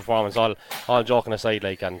was a serious performance. All joking aside,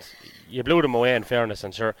 like, and you blew them away in fairness.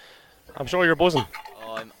 And sure, I'm sure you're buzzing.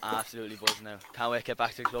 Oh, I'm absolutely buzzing now. Can't wait to get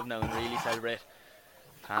back to the club now and really celebrate.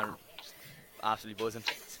 Absolutely buzzing.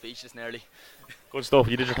 Speechless nearly. Good stuff.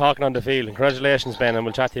 You did your talking on the field. Congratulations, Ben, and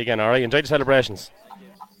we'll chat to you again. All right, enjoy the celebrations.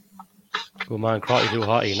 Good man, Crotty Too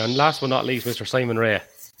Hotty. And last but not least, Mr. Simon Ray.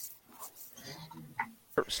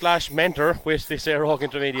 / mentor with this Airhawk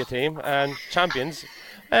intermediate team and champions.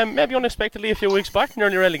 Maybe unexpectedly a few weeks back,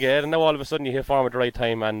 nearly relegated, and now all of a sudden you hit form at the right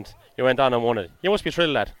time and you went on and won it. You must be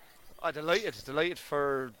thrilled, lad. Delighted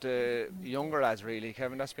for the younger lads, really,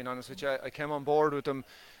 Kevin. That's been honest with you. I came on board with them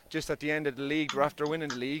just at the end of the league, after winning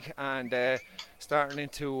the league and starting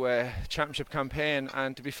into a championship campaign.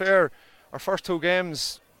 And to be fair, our first 2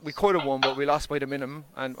 games we could have won, but we lost by the minimum,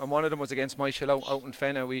 and one of them was against Michael out in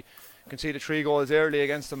Fenna. We conceded 3 goals early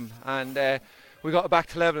against them, and we got back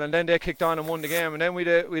to level, and then they kicked on and won the game, and then we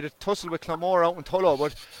had a tussle with Clonmore out in Tullow,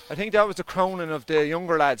 but I think that was the crowning of the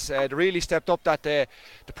younger lads. They really stepped up that day.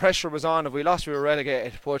 The pressure was on. If we lost, we were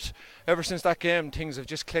relegated, but ever since that game things have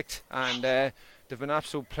just clicked, and they've been an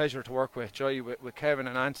absolute pleasure to work with, Joy, with Kevin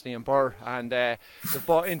and Anthony and Burr, and they've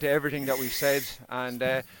bought into everything that we've said, and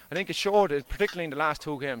I think it showed, particularly in the last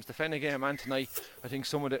two games, the Fenner game and tonight. I think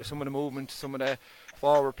some of the movement, some of the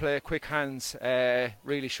forward play, quick hands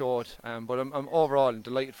really showed, but I'm overall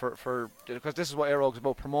delighted for because this is what Air Og's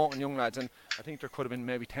about, promoting young lads, and I think there could have been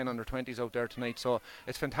maybe 10 under 20s out there tonight, so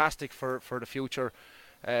it's fantastic for the future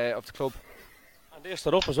of the club. And they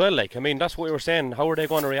stood up as well, like, I mean, that's what we were saying, how are they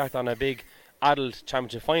going to react on a big adult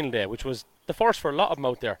championship final day, which was the first for a lot of them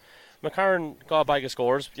out there. McCarran got a bag of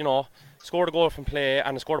scores, you know, scored a goal from play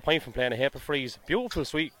and scored a point from play and a heap of frees. Beautiful,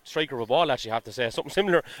 sweet striker of a ball, actually, I have to say. Something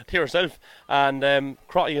similar to yourself. And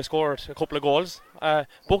Crotty has scored a couple of goals.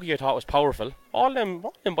 Boogie, I thought, was powerful. All them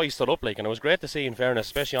boys stood up, like, and it was great to see, in fairness,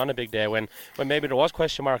 especially on a big day when maybe there was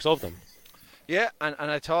question marks of them. Yeah, and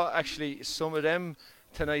I thought, actually, some of them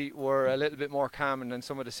tonight were a little bit more calm than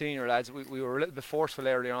some of the senior lads. We were a little bit forceful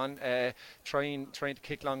earlier on, trying to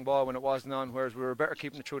kick long ball when it wasn't on, whereas we were better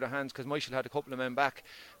keeping it through the hands because Michael had a couple of men back.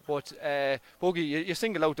 But Boogie, you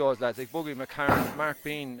single out those lads, like Boogie, McCarran, Mark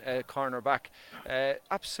Bean, corner back,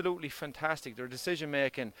 absolutely fantastic. Their decision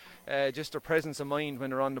making, just their presence of mind when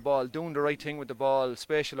they're on the ball, doing the right thing with the ball,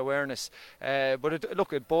 spatial awareness. But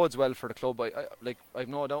it bodes well for the club. I've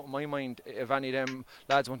no doubt in my mind, if any of them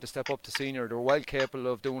lads want to step up to senior, they're well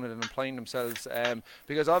capable of doing it and applying themselves.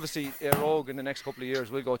 Because obviously Rogue in the next couple of years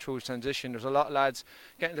will go through a transition. There's a lot of lads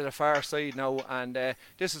getting to the far side now, and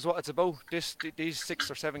this is what it's about. These 6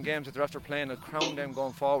 or 7 games that they're after playing will crown them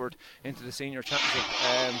going forward into the senior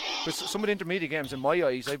championship. But some of the intermediate games, in my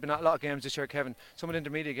eyes, I've been at a lot of games this year, Kevin. Some of the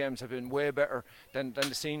intermediate games have been way better than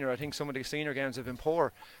the senior. I think some of the senior games have been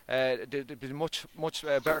poor. They've been much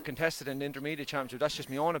better contested in the intermediate championship. That's just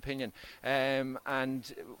my own opinion,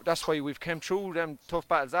 and that's why we've come through them tough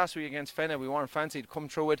battles last week against Fenner. We weren't fancied to come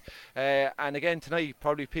through it, and again tonight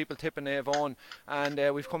probably people tipping Avon,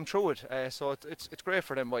 and we've come through it. So it's great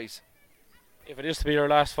for them boys. If it is to be your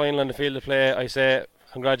last final in the field of play, I say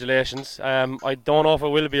congratulations. I don't know if it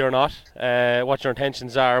will be or not, what your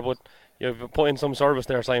intentions are, but you've put in some service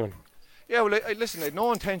there, Simon. Yeah, well, listen, I had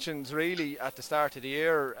no intentions really at the start of the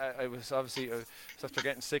year. I was obviously after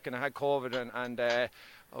getting sick and I had COVID, and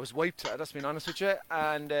I was wiped, that's being honest with you,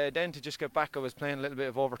 and then to just get back, I was playing a little bit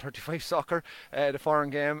of over 35 soccer, the foreign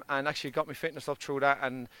game, and actually got my fitness up through that,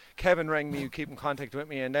 and Kevin rang me, keep in contact with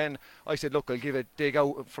me, and then I said, look, I'll give a dig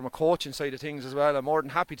out from a coaching side of things as well. I'm more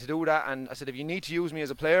than happy to do that, and I said, if you need to use me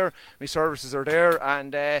as a player, my services are there,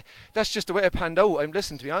 and that's just the way it panned out.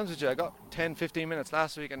 Listen, to be honest with you, I got 10-15 minutes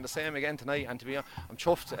last week and the same again tonight, and to be honest, I'm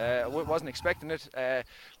chuffed. I wasn't expecting it,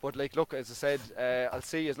 but like, look, as I said, I'll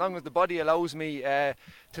see, as long as the body allows me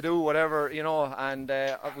to do whatever, you know, and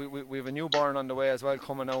we have a newborn on the way as well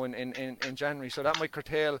coming now in January, so that might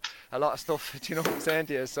curtail a lot of stuff, you know what I'm saying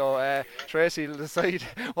to you. So Tracy will decide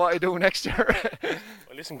what I do next year.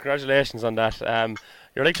 Well, listen, congratulations on that.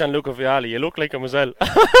 You're like Gianluca Vialli, you look like him as well.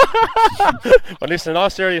 But listen, in all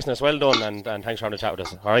seriousness, well done, and thanks for having a chat with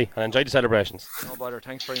us. Alright, and enjoy the celebrations. No bother,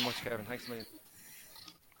 thanks very much, Kevin, thanks a million.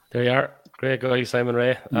 There you are, great guy, Simon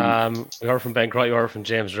Ray. We heard from Ben Crotty, we heard from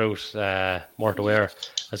James Root, more to wear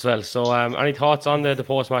as well. So any thoughts on the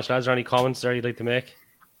post-match, lads, or any comments there you'd like to make?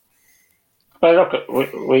 Well, look,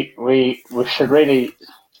 we should really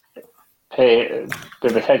pay a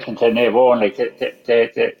bit of attention to Navon. Like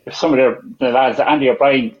some of the lads, Andy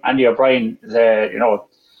O'Brien,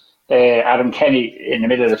 Adam Kenny in the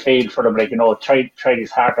middle of the field for them, like, you know, tried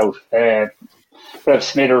his heart out. Rev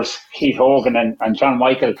Smithers, Keith Hogan, and John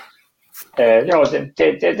Michael.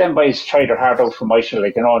 Them boys tried their heart out for Michael.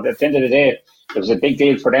 Like, you know, at the end of the day, it was a big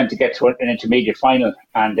deal for them to get to an intermediate final.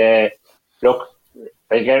 And look,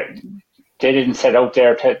 they didn't set out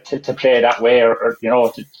there to play that way, or you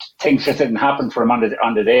know, things just didn't happen for them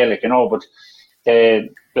on the day, like, you know. But they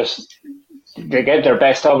gave their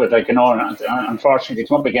best of it, like, you know. And unfortunately, they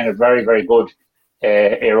come up against a very, very good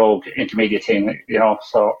Aero intermediate team, you know.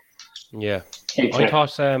 So yeah. I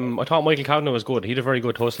thought Michael Kavanagh was good. He had a very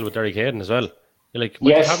good tussle with Derek Hayden as well. Like,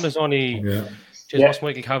 Michael Kavanagh's only what's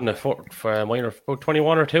Michael Kavanagh for minor, about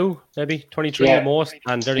 21 or 2, maybe 23 at most,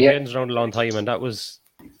 and Derek Hayden's around a long time, and that was,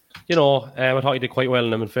 you know, I thought he did quite well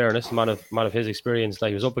in him, in fairness, man of his experience that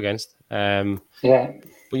he was up against. But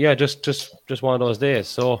yeah, just one of those days.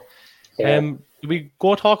 So do we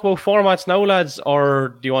go talk about formats now, lads,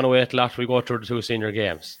 or do you want to wait till after we go through the 2 senior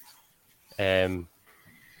games?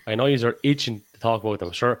 I know you are itching to talk about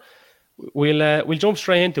them. Sure, we'll jump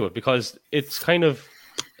straight into it because it's kind of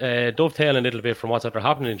dovetailing a little bit from what's after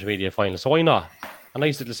happening in the intermediate final. So why not? A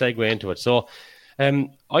nice little segue into it. So I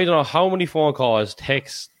don't know how many phone calls,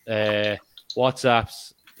 texts,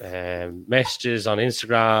 WhatsApps, messages on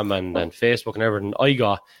Instagram and Facebook and everything I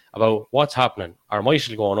got about what's happening. Are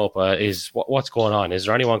Michael going up? What's going on? Is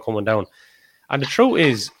there anyone coming down? And the truth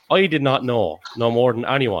is, I did not know no more than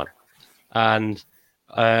anyone. And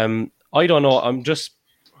I don't know.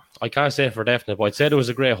 I can't say for definite, but I'd say there was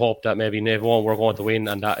a great hope that maybe Naomh Eoin were going to win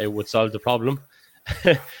and that it would solve the problem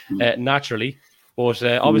naturally. But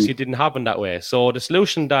obviously it didn't happen that way. So the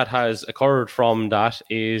solution that has occurred from that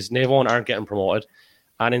is Naomh Eoin aren't getting promoted.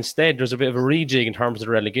 And instead, there's a bit of a rejig in terms of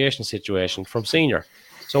the relegation situation from senior.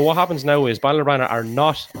 So what happens now is Ballinabrana are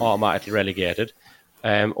not automatically relegated.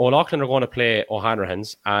 O'Loughlin are going to play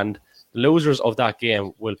O'Hanrahan's, and the losers of that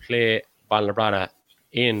game will play Ballinabrana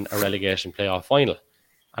in a relegation playoff final.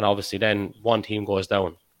 And obviously then one team goes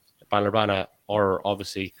down. Ballinabrana or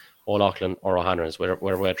obviously O'Loughlin or O'Hanrahan's,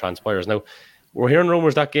 where it transpires. Now, we're hearing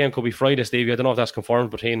rumours that game could be Friday, Stevie. I don't know if that's confirmed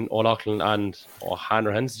between O'Loughlin and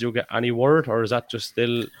O'Hanrahan's. Did you get any word, or is that just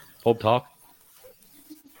still pub talk?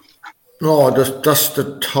 No, just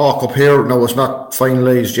the talk up here. No, it's not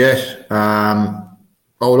finalised yet.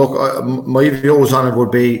 My views on it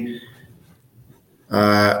would be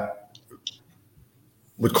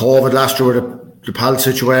with COVID last year, with the PAL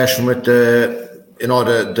situation, with they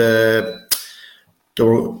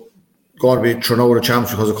were going to be thrown out of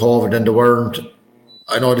champs because of COVID, then they weren't.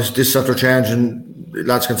 I know this after changing,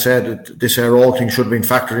 lads can say that this air thing should have been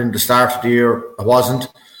factored in the start of the year. It wasn't.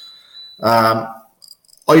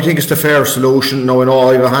 I think it's the fair solution. Now, I know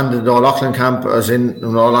I've handed the O'Loughlin camp as in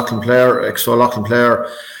an O'Loughlin player, ex-O'Loughlin player.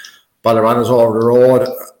 Ballarana's over the road.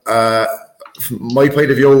 From my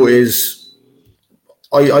point of view is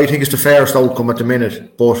I think it's the fairest outcome at the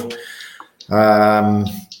minute. But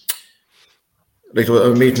like I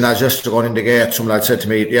was meeting lads yesterday going in the gate, some lad said to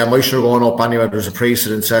me, yeah, my sure going up anyway, there's a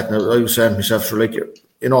precedent set. And I was saying to myself, so like,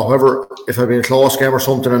 however, if I'd been a close game or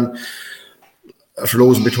something and if you're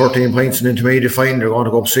losing by 13 points in intermediate final, they're going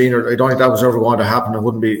to go up senior. I don't think that was ever going to happen. It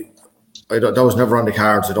wouldn't be. That was never on the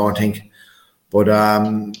cards, I don't think. But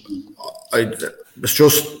it's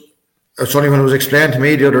only when it was explained to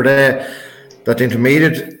me the other day that the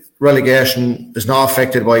intermediate relegation is not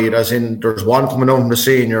affected by it, as in there's one coming out from the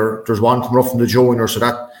senior, there's one coming up from the junior, so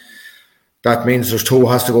that means there's two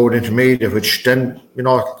has to go to intermediate, which then,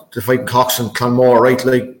 the fighting Cox and Clonmore, right,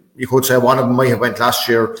 like, you could say one of them might have went last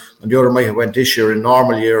year and the other might have went this year in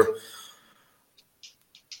normal year.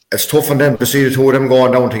 It's tough on them to see the two of them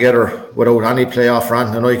going down together without any playoff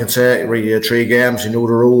run. I know you can say you had 3 games, you knew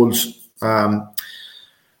the rules.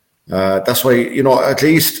 That's why, at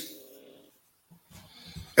least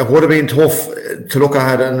it would have been tough to look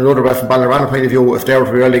at it another way from Ballarana point of view if they were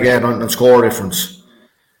to be relegated and score difference.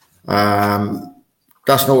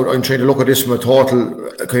 That's not. I'm trying to look at this from a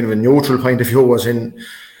total kind of a neutral point of view, as in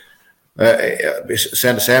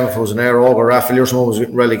saying the same if it was an Airog or Raphael or someone was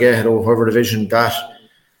getting relegated or whoever division that.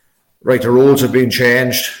 Right, the rules have been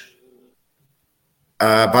changed.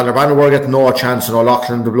 Ballarana were getting no chance, and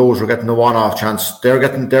O'Loughlin, the Blues, were getting a one-off chance.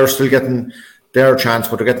 They're still getting their chance,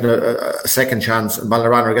 but they're getting a second chance, and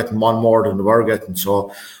Ballarana are getting one more than they were getting.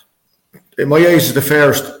 So, in my eyes, it's the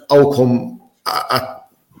fairest outcome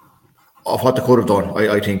of what they could have done,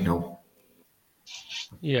 I think now.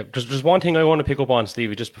 Yeah, there's one thing I want to pick up on,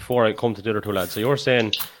 Stevie, just before I come to the other two lads. So you're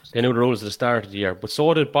saying they knew the rules at the start of the year, but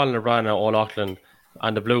so did Ballarana, O'Loughlin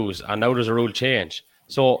and the Blues, and now there's a rule change.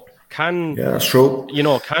 So that's true.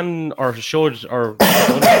 Can or should or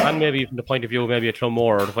can maybe from the point of view maybe a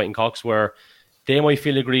Clonmore or the Fighting Cocks where they might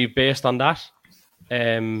feel aggrieved based on that.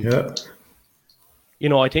 I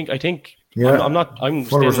think yeah. I'm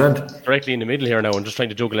still directly in the middle here now and just trying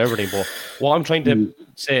to juggle everything. But what I'm trying to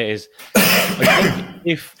say is, I think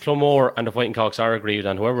if Clonmore and the Fighting Cocks are aggrieved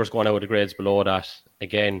and whoever's going out with the grades below that,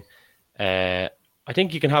 again, I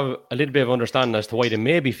think you can have a little bit of understanding as to why they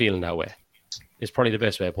may be feeling that way. Is probably the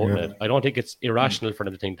best way of putting it. I don't think it's irrational for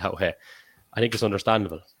them to think that way. I think it's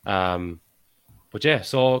understandable. But yeah,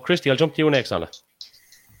 so Christy, I'll jump to you next on it.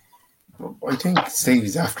 I think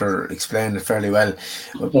Steve's after explaining it fairly well.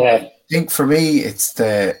 I think for me, it's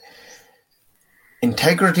the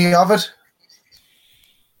integrity of it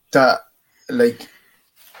that, like,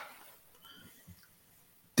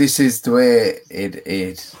 this is the way it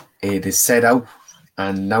is set out,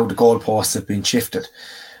 and now the goalposts have been shifted,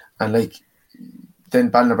 and like then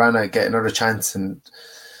Ballarana get another chance and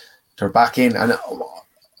they're back in, and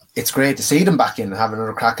it's great to see them back in and have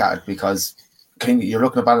another crack at it, because you're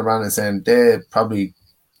looking at Ballarana and saying they probably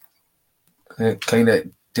kind of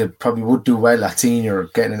they probably would do well at senior,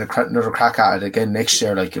 getting another crack at it again next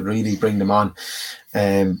year. Like, it really bring them on.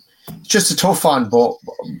 It's just a tough one, but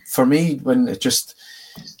for me, when it just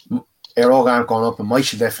Airog aren't going up and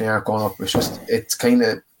Michael definitely aren't going up, it's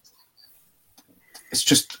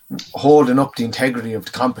just holding up the integrity of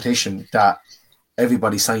the competition that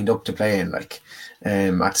everybody signed up to play in, like,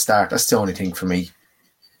 at the start. That's the only thing for me.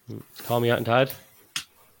 Tommy and Tad?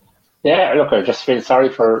 Yeah, look, I just feel sorry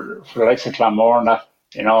for the likes of Clanmore and that,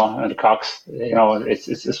 and the Cox.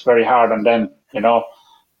 It's very hard on them,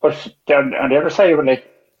 But on the other side,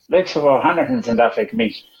 likes of O'Hanlon's and that, like,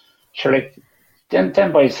 me, sure, like,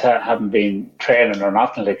 them boys haven't been training or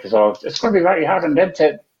nothing, like, so it's going to be very hard on them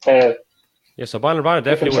to yeah, so Ballinarbana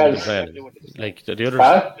definitely wouldn't have been training. Like the others,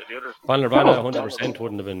 Ballinarbana 100%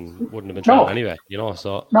 wouldn't have been training anyway,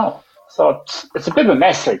 so. No, so it's a bit of a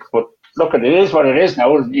mess, like, but look, it is what it is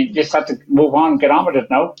now. You just have to move on, get on with it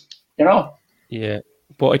now, Yeah,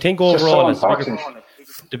 but I think overall,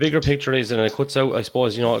 the bigger picture is, and it cuts out, I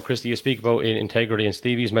suppose, Christy, you speak about integrity, and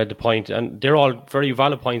Stevie's made the point, and they're all very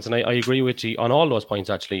valid points, and I agree with you on all those points,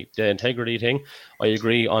 actually. The integrity thing, I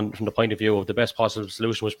agree on from the point of view of the best possible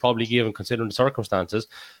solution was probably given considering the circumstances.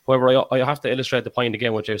 However, I have to illustrate the point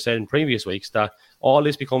again, which I've said in previous weeks, that all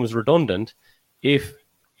this becomes redundant if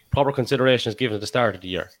proper consideration is given at the start of the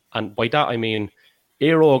year. And by that, I mean,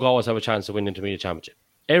 Airog always have a chance to win the Intermediate Championship.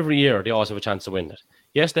 Every year, they always have a chance to win it.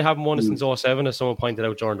 Yes, they haven't won it since 2007, as someone pointed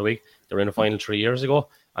out during the week. They were in a final 3 years ago,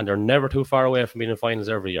 and they're never too far away from being in finals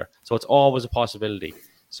every year. So it's always a possibility.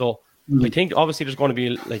 So I think, obviously, there's going to be,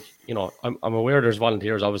 like, I'm aware there's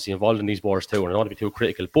volunteers, obviously, involved in these boards too, and I don't want to be too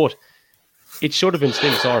critical, but it should have been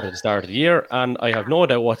still sorted at the start of the year, and I have no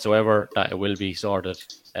doubt whatsoever that it will be sorted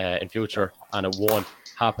in future, and it won't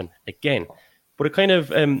happen again. But it kind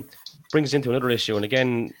of brings us into another issue, and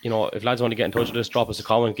again, if lads want to get in touch with us, drop us a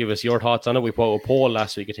comment, give us your thoughts on it. We put out a poll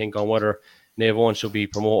last week, I think, on whether Naomh Eoin should be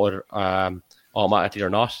promoted automatically or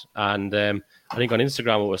not, and I think on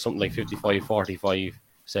Instagram it was something like 55-45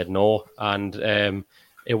 said no, and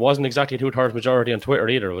it wasn't exactly a 2/3 majority on Twitter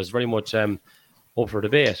either. It was very much up for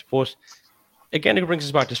debate. But again, it brings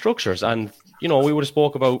us back to structures, and we would have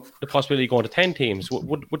spoke about the possibility of going to 10 teams.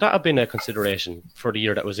 Would that have been a consideration for the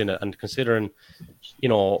year that was in it, and considering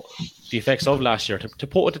the effects of last year, to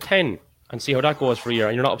put it to 10 and see how that goes for a year,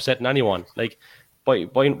 and you're not upsetting anyone? Like, by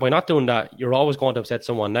not doing that, you're always going to upset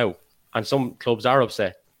someone now, and some clubs are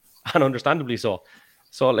upset, and understandably so.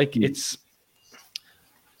 So, like,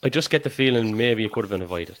 I just get the feeling maybe it could have been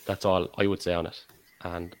avoided. That's all I would say on it,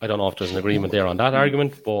 and I don't know if there's an agreement there on that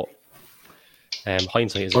argument, but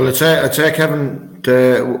hindsight is... Well, I'd say, Kevin,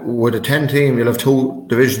 with a 10 team, you'll have 2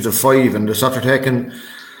 divisions of 5, and it's after taking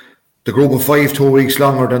the group of 5 2 weeks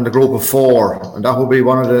longer than the group of 4, and that would be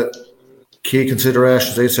one of the key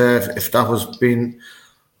considerations. I'd say if that was being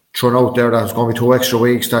thrown out there, that was going to be 2 extra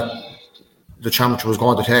weeks that the championship was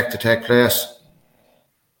going to take place.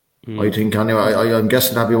 I think, anyway, I'm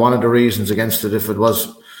guessing that'd be one of the reasons against it if that was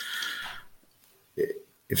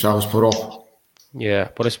put up. Yeah,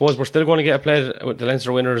 but I suppose we're still going to get a play with the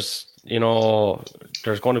Leinster winners.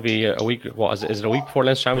 There's going to be a week. What is it? A week before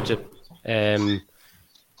Leinster Championship.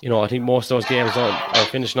 I think most of those games are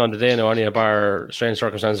finishing on the day now, only a bar strange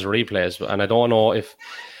circumstances or replays. And I don't know if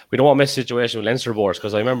we don't want to miss the situation with Leinster boards,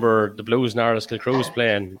 because I remember the Blues and Ireland Kilcrews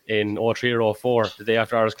playing in 03 or 04, the day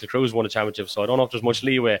after Ireland Kilcrews won the championship. So I don't know if there's much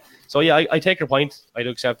leeway. So yeah, I take your point. I do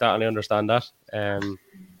accept that and I understand that.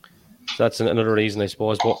 So that's another reason, I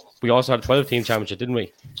suppose. But we also had a 12-team championship, didn't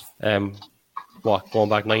we? Going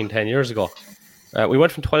back 9-10 years ago. We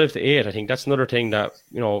went from 12 to 8. I think that's another thing that,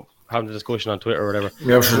 having a discussion on Twitter or whatever.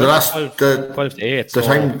 Yeah, so the last 12 to 8. The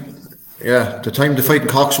time the Fighting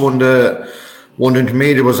Cocks won the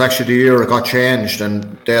intermediate was actually the year it got changed,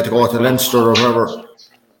 and they had to go to Leinster or wherever.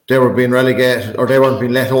 They were being relegated, or they weren't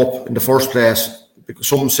being let up in the first place.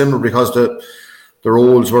 Something similar, because the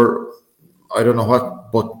rules were, I don't know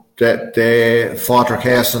what, but they fought their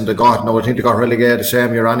case and they got, I think they got relegated the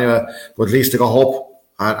same year anyway, but at least they got up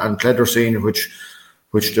and played their senior, which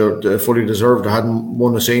they fully deserved. They hadn't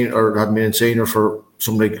won a senior, or hadn't been in senior for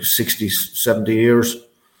something like 60, 70 years.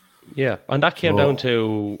 Yeah, and that came down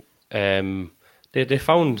to they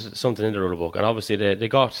found something in the rule book, and obviously they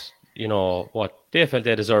got what they felt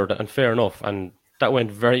they deserved, and fair enough. And that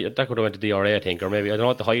could have went to DRA, I think, or maybe, I don't know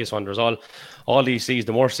what the highest one. There's all these seasons,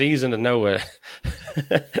 the more seasoned, and now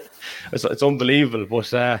it's unbelievable.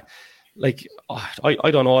 But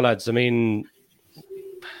I don't know, lads. I mean,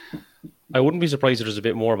 I wouldn't be surprised if there's a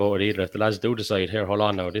bit more about it either. If the lads do decide, here, hold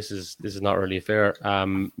on now, this is not really fair.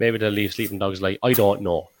 Maybe they'll leave sleeping dogs light. I don't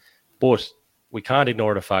know, but we can't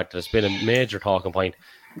ignore the fact that it's been a major talking point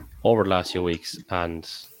over the last few weeks, and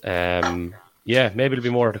maybe there'll be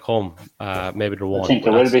more to come. Maybe there won't. I think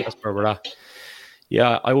there will be. That's where we're at.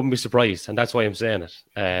 Yeah, I wouldn't be surprised, and that's why I'm saying it.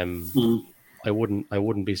 I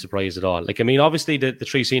wouldn't be surprised at all. Like, I mean, obviously the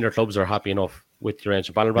three senior clubs are happy enough with your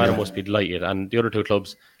range. Ballymena must be delighted, and the other two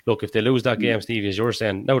clubs, look, if they lose that game, Stevie, as you were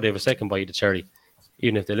saying, now they have a second bite of cherry,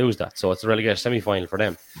 even if they lose that. So it's a relegation semi-final for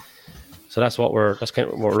them. So that's kind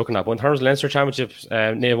of what we're looking at. But in terms of Leinster Championships,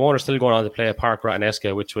 Naomh are still going on to play Park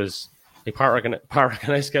Rattanesca, which was Park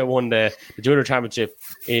Rattanesca won the junior championship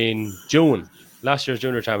in June. Last year's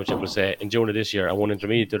junior championship was in June of this year, and won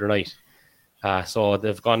intermediate the other night. So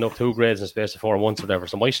they've gone up 2 grades in the space of 4 months or whatever.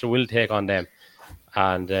 So Meister will take on them.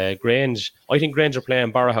 And Grange, I think Grange are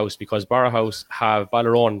playing Barrowhouse because Barrowhouse have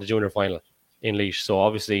Ballerone in the junior final in Laois. So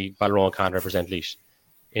obviously Ballerone can't represent Laois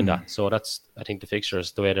in that. So that's, I think, the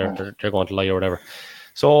fixtures, the way they're going to lie or whatever.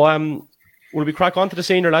 So will we crack on to the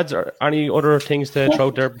senior lads, or any other things to throw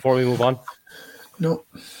out there before we move on? No.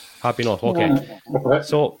 Happy enough. Okay.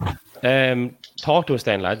 So talk to us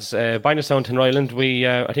then, lads. Bindlestown, Tinryland,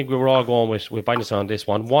 I think we were all going with Bindlestown this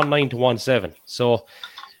one, 1-9 to 1-7. So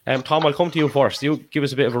Tom, I'll come to you first. You give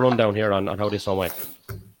us a bit of a rundown here on how this one went.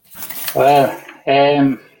 Well,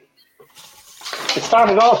 it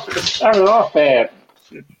started off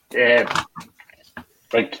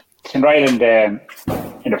like Tinryland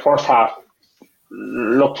in the first half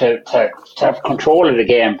looked to have control of the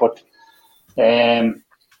game, but they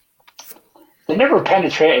never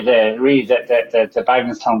penetrated the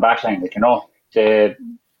Bagenstown backline. Like, you know, they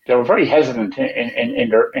were very hesitant in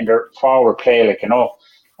their forward play. Like, you know,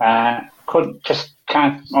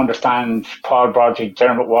 can't understand Paul Broderick,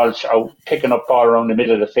 Dermot Walsh out picking up ball around the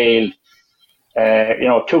middle of the field. You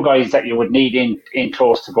know, 2 guys that you would need in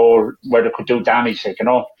close to goal where they could do damage. Like, you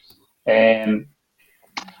know,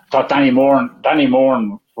 thought Danny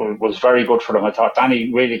Moran was very good for them. I thought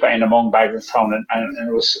Danny really got in among Bagenstown and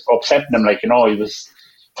it was upsetting them. Like, you know, he was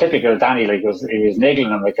typical Danny. Like, he was niggling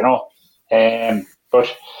them. Like, you know,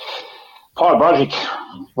 but Paul Broderick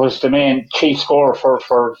was the main chief scorer for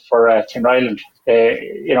Tinryland.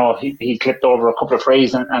 You know, he clipped over a couple of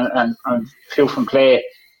frays and few from play.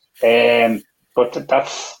 But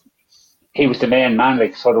he was the main man.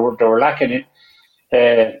 Like, so they were lacking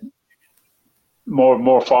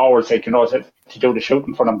more forwards, like, you know, to do the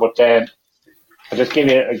shooting for them. But I'll just give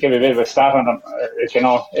you a bit of a stat on them, if you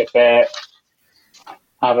know, if I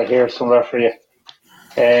have it here somewhere for you.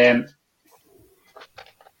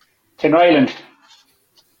 Tinryland,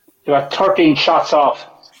 you got 13 shots off,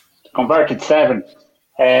 converted 7.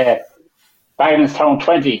 Bagenstown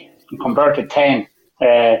 20, converted 10.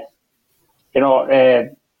 You know,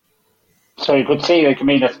 so you could see, like, I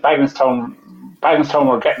mean, that Bagenstown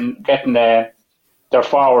were getting their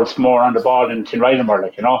forwards more on the ball than Tinryland were,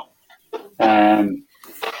 like, you know.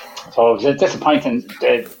 So it was disappointing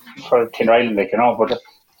for Tinryland, like, you know, but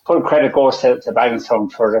full credit goes to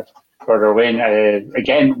Bagenstown for their win.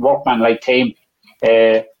 Again, workman-like team,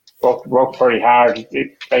 worked very hard.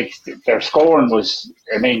 Like, their scoring was,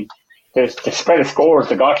 I mean, the spread of scores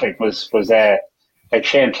they got, like, was like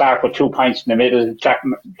Shane Clark with 2 points in the middle, Jack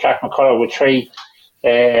McCullough with 3,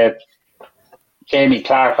 Jamie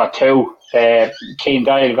Clark got 2, Keane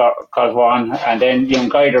Dial got 1, and then Young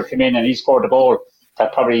Guider came in and he scored the goal.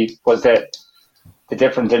 That probably was the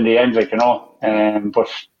difference in the end, like, you know. But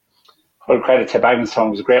full credit to Bagenstown,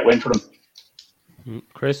 it was a great win for them.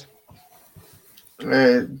 Chris?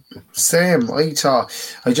 Same. I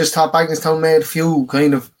just thought Bagenstown made a few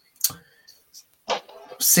kind of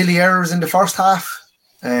silly errors in the first half.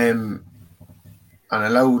 And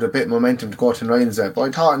allowed a bit of momentum to go to Ryan's there. But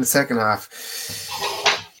I thought in the second half,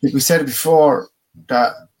 like we said it before,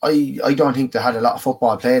 that I don't think they had a lot of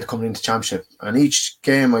football played coming into Championship. And each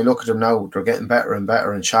game I look at them now, they're getting better and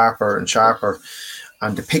better and sharper and sharper.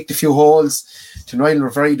 And they picked a few holes. Tinryland were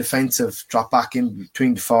very defensive, dropped back in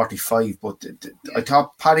between the 45. But I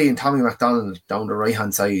thought Paddy and Tommy McDonald down the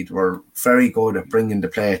right-hand side were very good at bringing the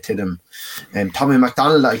play to them. And Tommy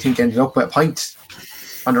McDonald, I think, ended up with a point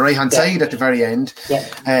on the right-hand side at the very end. Yeah.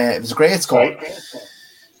 It was a great score.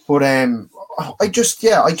 But I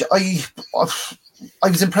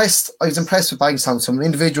was impressed. I was impressed with Bagenstown. Some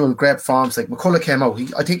individual great forms. Like McCullough came out.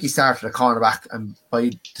 I think he started at cornerback, and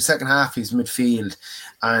by the second half, he's midfield.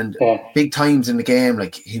 And big times in the game,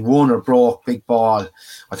 like he won or broke big ball.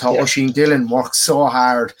 I thought Oisin Dillon worked so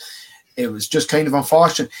hard. It was just kind of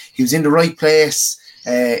unfortunate. He was in the right place.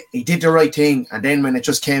 He did the right thing, and then when it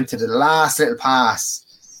just came to the last little pass,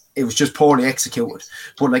 it was just poorly executed.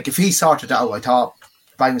 But like, if he sorted that out, I thought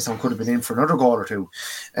Bagenstown could have been in for another goal or two.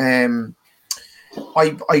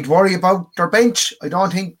 I'd worry about their bench. I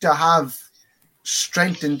don't think they have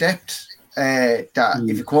strength and depth that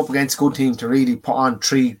if you come up against a good team to really put on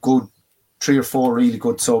three or four really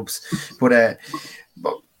good subs. But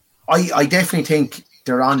I definitely think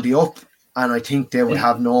they're on the up, and I think they would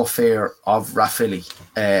have no fear of Rathvilly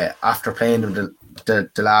after playing them the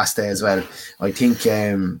last day as well. I think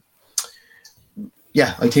I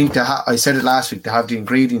think I said it last week, they have the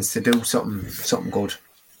ingredients to do something good.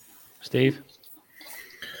 Steve?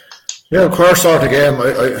 Yeah, of course, sort of game.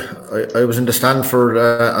 I was in the Stanford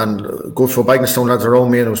and good for Bagnallstown lads around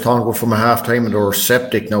me, and I was talking good from a half time, and they were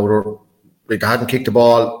septic now. They hadn't kicked the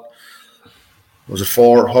ball. Was it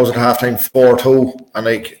 4? How was it half time? 4-2, and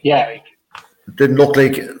it didn't look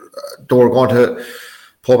like they were going to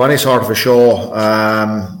put up any sort of a show.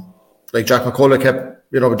 Like Jack McCullough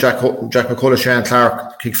kept, Jack McCullough, Shane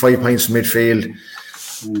Clark kicked 5 points in midfield.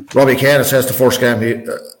 Robbie Kane says the first game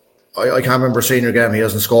I can't remember a senior game he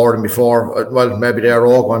hasn't scored in before. Well, maybe the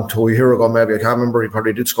Rogue one 2 years ago, maybe I can't remember. He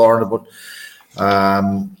probably did score in it, but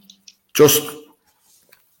just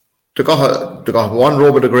they got one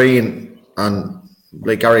rub of the green, and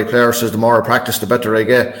like Gary Clare says, the more I practice, the better I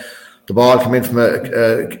get. The ball came in from a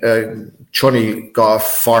Chunny got a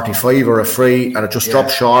 45 or a free, and it just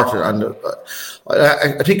dropped short. And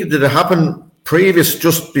I think did it happen previous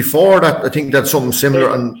just before that? I think that's something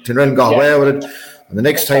similar, and Tinrell got away with it. And the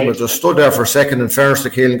next time I just stood there for a second. In fairness to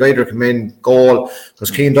Keelan Guider, come in goal, because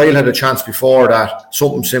Keane Doyle had a chance before that,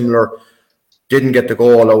 something similar, didn't get the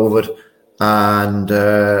goal out of it, and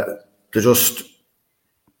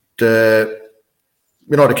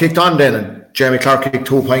they kicked on then, and Jamie Clark kicked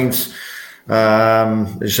 2 points.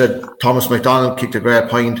 As you said, Thomas McDonald kicked a great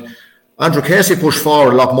point. Andrew Casey pushed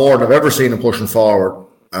forward a lot more than I've ever seen him pushing forward.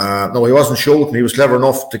 No, he wasn't shooting. He was clever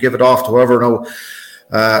enough to give it off to whoever. Now,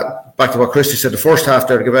 back to what Christy said, the first half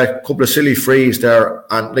there, they gave a couple of silly frees there,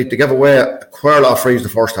 and they gave away quite a lot of frees the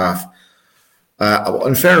first half.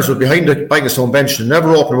 In fairness, was behind the Bagnallstown bench, they never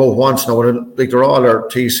opened them out once. Now, they're all our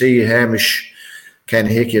TC, Hamish, Ken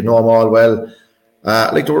Hickey, you know them all well.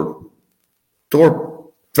 They were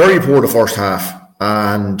very poor the first half,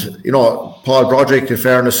 and Paul Broderick, in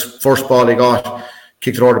fairness, first ball he got,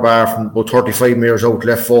 kicked it over the bar from about 35 metres out,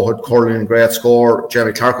 left footed, curling, great score.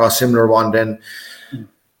 Jamie Clark got a similar one then.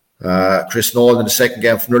 Chris Nolan in the second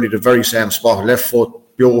game from nearly the very same spot, left foot,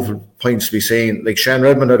 beautiful points to be seen. Like Shane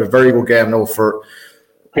Redmond had a very good game now for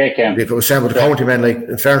great game. Like I was saying with the county men, like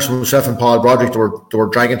in fairness to himself and Paul Broderick, they were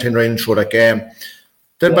dragging Tinrell through that game.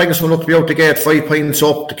 Then Bagnallstown looked to be out to get 5 points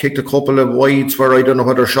up. They kicked a couple of wides where I don't know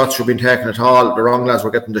whether shots were being taken at all. The wrong lads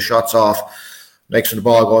were getting the shots off. Next when the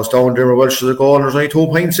ball goes down, Dermot Welsh to the goal, and there's only 2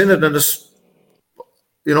 points in it, and there's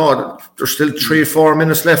still 3-4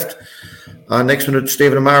 minutes left. Next minute,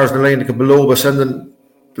 Stephen Amara's in the line to Below, sending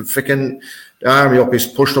the army up. He's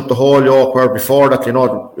pushed up the whole yoke, where before that,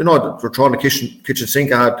 we're throwing the kitchen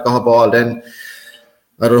sink. I had got a ball then.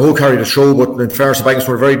 I don't know who carried the show, but in fairness, the Bagnallstown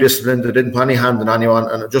were very disciplined. They didn't put any hand on anyone.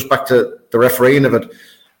 And just back to the refereeing of it,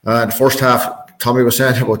 the first half, Tommy was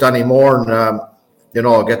saying about Danny Moore and,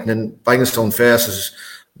 getting in Bagnallstown faces.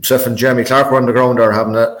 Himself and Jamie Clark were on the ground there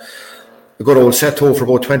having a good old set to for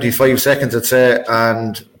about 25 seconds, I'd say.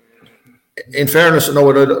 And in fairness, I'm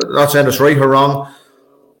not saying it's right or wrong,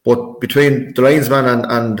 but between the linesman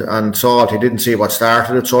and Salt, he didn't see what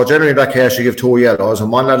started it. So generally in that case, you give 2 yellows,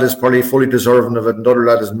 and one lad is probably fully deserving of it, and the other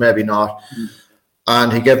lad is maybe not.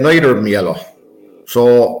 And he gave neither of them yellow.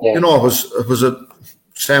 So, it was a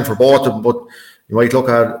same for both of them, but you might look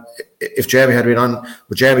at if Jamie had been on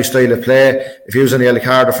with Jamie's style of play, if he was in the yellow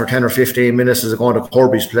card for 10 or 15 minutes, is it going to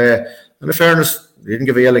Corby's play? And in fairness, he didn't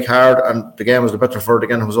give a yellow card, and the game was the better for it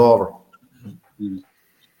again, it was over.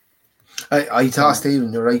 I thought,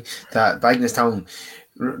 Stephen, you're right, that Bagnallstown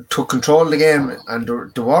took control of the game, and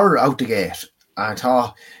they were out the gate. I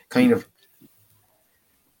thought kind of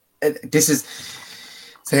this is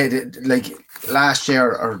like last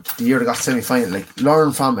year or the year they got semi-final, like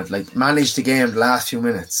learn from it, like manage the game the last few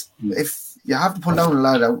minutes. If you have to put down a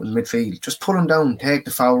lad out in midfield, just put him down, take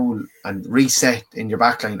the foul and reset in your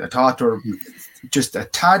backline. I thought they were just a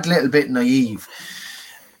tad little bit naive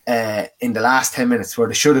in the last 10 minutes, where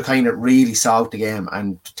they should have kind of really solved the game,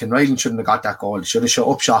 and Tinryland shouldn't have got that goal. They should have shut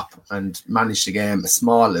up shop and managed the game a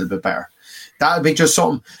small little bit better. That would be just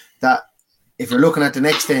something that if you're looking at the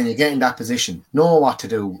next day and you get in that position, know what to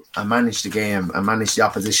do and manage the game and manage the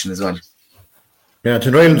opposition as well. Yeah,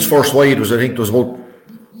 Tinryland's first wide was about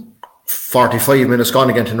 45 minutes gone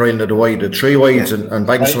again. Tinryland had a wide, had 3 wides, and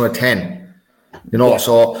Bagnallstown had 10.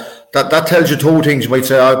 So that tells you 2 things. You might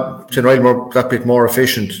say Tinryland were that bit more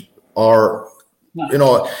efficient, or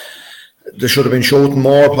they should have been shooting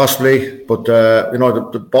more possibly, but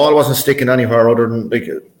the ball wasn't sticking anywhere other than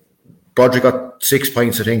Broderick got 6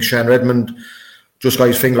 points. I think Shane Redmond just got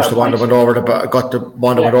his fingers to one that went over the bar,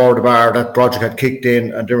 went over the bar that Broderick had kicked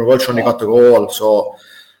in, and Dermot Welch only got the goal. So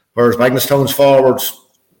whereas Magnustown's forwards,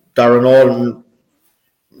 Darren Nolan,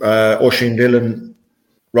 Oisin Dillon,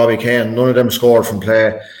 Robbie Kane, none of them scored from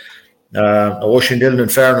play. Oisin Dillon, in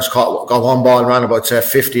fairness, got one ball and ran about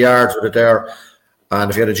 50 yards with it there. And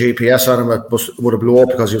if you had a GPS on him, it would have blew up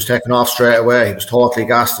because he was taken off straight away. He was totally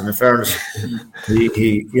gassed. And in fairness, he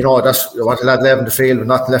that's what the lad left in the field with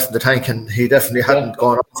nothing left in the tank, and he definitely hadn't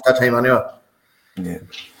gone off that time anyway. Yeah.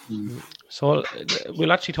 So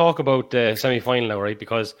we'll actually talk about the semi-final now, right?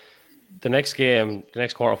 Because the next game, the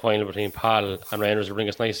next quarter-final between Pal and Rangers will bring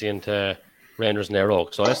us nicely into Rangers and Éire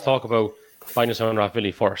Óg. So let's talk about Bindusstown and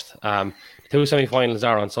Rathvilly first. The two semi-finals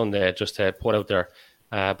are on Sunday, just to put out there.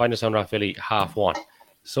 Bindusstown and Rathvilly 1/2.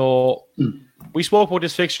 So we spoke about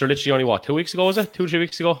this fixture literally only 2 weeks ago, was it? 2-3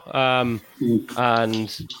 weeks ago? And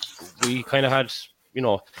we kind of had,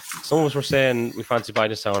 some of us were saying we fancy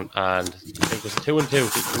Bindusstown, and I think it was 2-2.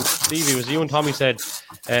 Stevie, was you and Tommy said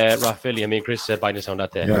Rathvilly, and me and Chris said Bindusstown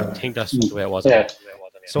that day. Yeah. I think that's the way it was. Yeah.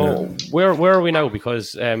 So where are we now?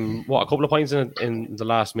 Because a couple of points in the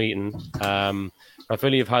last meeting.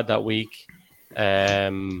 Rathvilly have had that week.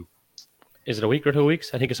 Is it a week or 2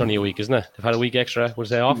 weeks? I think it's only a week, isn't it? They've had a week extra. Would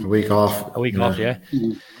say off? A week off. Yeah.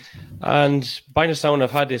 And Bindusstown have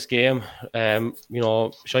had this game.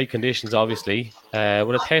 Shy conditions, obviously,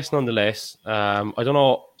 with a test nonetheless. I don't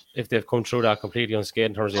know if they've come through that completely unscathed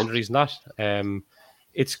in terms of injuries and that.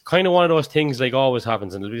 It's kind of one of those things like always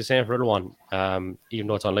happens, and it'll be the same for the other one, even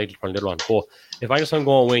though it's unlikely for the other one. But if Bindusstown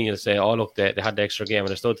go and win, you'll say, oh, look, they had the extra game and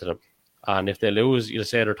they stood to them. And if they lose, you'll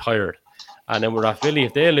say they're tired. And then with Rathvilly,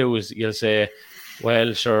 if they lose, you'll say,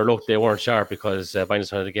 well, sure, look, they weren't sharp because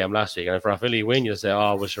Bindusstown had a game last week. And if Rathvilly win, you'll say,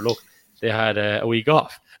 oh, well, sure, look, they had a week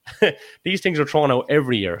off. These things are thrown out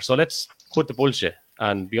every year. So let's cut the bullshit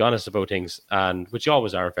and be honest about things, and which you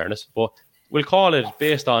always are, in fairness. But we'll call it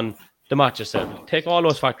based on the match itself. Take all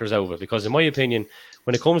those factors out of it, because in my opinion,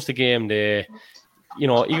 when it comes to game day,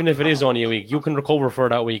 even if it is only a week, you can recover for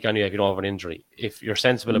that week anyway if you don't have an injury. If you're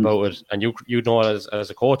sensible about it, and you know as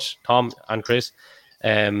a coach, Tom and Chris,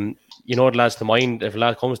 the lads to mind, if a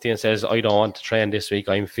lad comes to you and says, I don't want to train this week,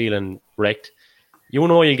 I'm feeling wrecked,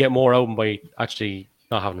 you'll get more out of them by actually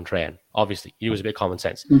not having them train. Obviously, use a bit of common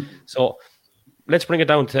sense. So let's bring it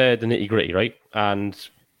down to the nitty gritty, right? And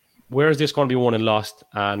where is this going to be won and lost?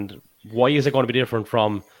 And why is it going to be different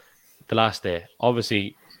from the last day?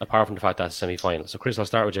 Obviously, apart from the fact that's a semi-final. So, Chris, I'll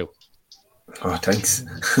start with you. Oh, thanks.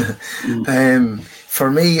 For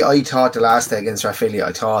me, I thought the last day against Rathvilly,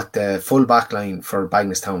 I thought the full back line for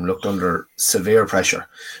Bindusstown looked under severe pressure.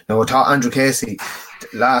 Now, I thought Andrew Casey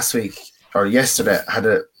last week or yesterday had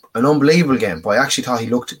an unbelievable game, but I actually thought he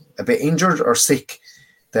looked a bit injured or sick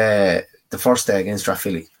the first day against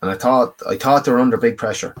Rathvilly, and I thought they were under big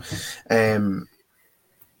pressure.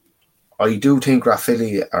 I do think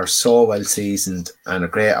Rathvilly are so well seasoned and a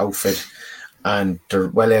great outfit, and they're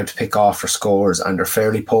well able to pick off their scores, and they're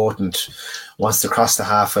fairly potent once they cross the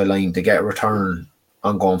halfway line to get a return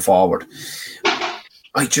on going forward.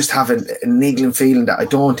 I just have a niggling feeling that I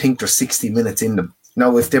don't think there's 60 minutes in them.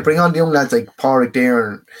 Now, if they bring on the young lads like Pádraig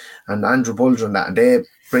Dearn and Andrew Bulger and that, and they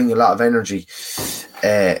bring a lot of energy,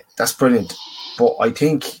 that's brilliant. But I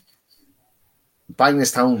think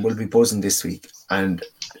Bindusstown will be buzzing this week, and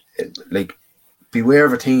beware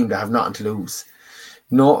of a team that have nothing to lose.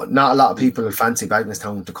 No, not a lot of people will fancy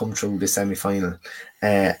Bindusstown to come through this semi-final,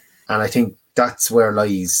 and I think that's where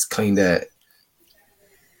lies kind of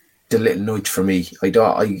the little nudge for me. I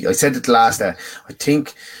said it last day. I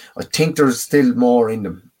think there's still more in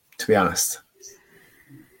them, to be honest.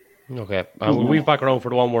 Okay, we'll weave back around for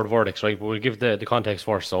the one-word verdicts, right? But we'll give the context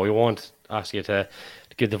first, so we won't ask you to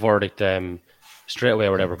give the verdict straight away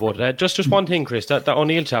or whatever. But just one thing, Chris, that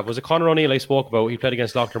O'Neill chap, was it Conor O'Neill I spoke about? He played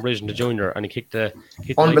against Loughlin Bridge in the junior, and he kicked the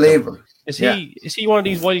unbelievable. Is he one of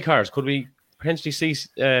these wild cards? Could we potentially see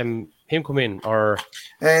him come in? Or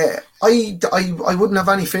I wouldn't have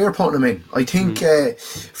any fear putting him in. I think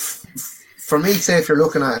for me, say if you're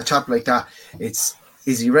looking at a chap like that, is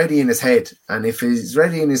he ready in his head? And if he's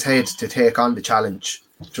ready in his head to take on the challenge,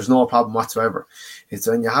 there's no problem whatsoever. It's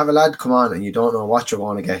when you have a lad come on and you don't know what you're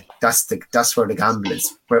going to get. That's where the gamble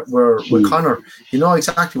is. With Conor, you know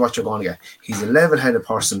exactly what you're going to get. He's a level-headed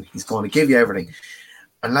person. He's going to give you everything.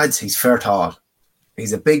 And lads, he's fair tall.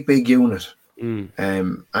 He's a big unit.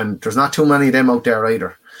 And there's not too many of them out there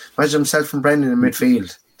either. Imagine himself and Brendan in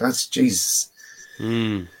midfield. That's Jesus.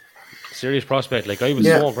 Serious prospect. Like, I was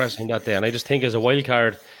so impressed in that day, and I just think as a wild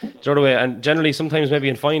card, the other way. And generally, sometimes maybe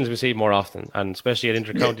in finals we see it more often, and especially at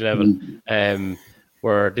inter-county level,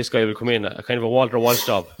 where this guy will come in, a kind of a Walter Walsh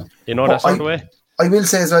job. You know that sort of way? I will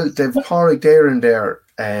say as well, they've Pádraig there and there.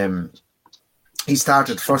 He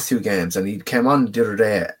started the first 2 games and he came on the other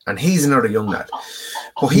day, and he's another young lad.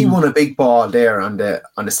 But he won a big ball there on the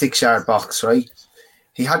 6-yard box, right?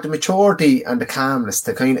 He had the maturity and the calmness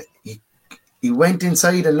to kind of... He went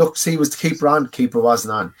inside and looked to see was the keeper on. The keeper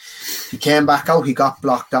wasn't on. He came back out. He got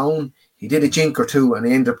blocked down. He did a jink or two and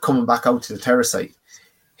he ended up coming back out to the terrace side.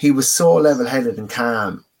 He was so level-headed and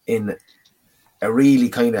calm in a really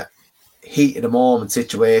kind of heat-of-the-moment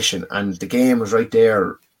situation, and the game was right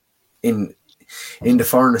there in the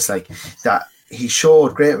furnace, like that. He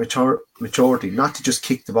showed great maturity not to just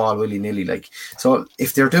kick the ball willy-nilly. Like, so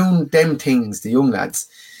if they're doing them things, the young lads,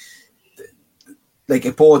 like,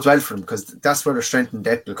 it bodes well for them, because that's where their strength and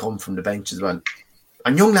depth will come from the bench as well.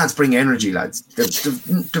 And young lads bring energy, lads.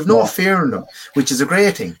 They've no fear in them, which is a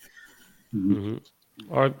great thing. Mm-hmm.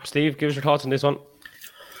 All right, Steve, give us your thoughts on this one.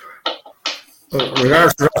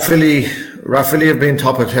 Regards to Rathvilly have been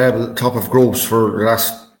top of table, top of groups for the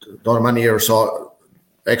last not many years. So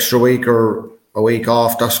extra week or a week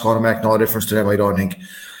off, that's going to make no difference to them. I don't think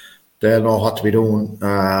they'll know what to be doing.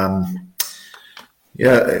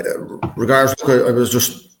 Regards, I was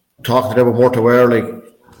just talking to them about Morta Ware, like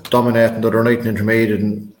dominating the other night in intermediate,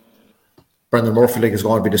 and Brendan Murphy is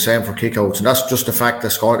going to be the same for kickouts, and that's just the fact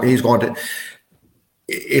that he's going to,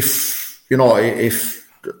 if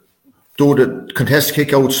do the contest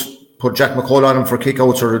kickouts, put Jack McCall on him for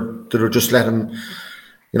kickouts, or do they just let him?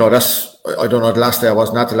 That's, I don't know. The last day I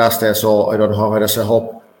wasn't at the last day, so I don't know how that's set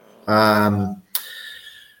up.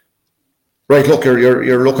 Right, look,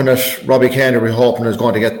 you're looking at Robbie Kane. We're hoping is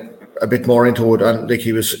going to get a bit more into it, and like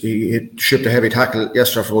he shipped a heavy tackle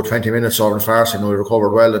yesterday for about 20 minutes over the far side. He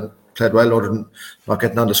recovered well and played well, other than not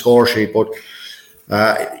getting on the score sheet. But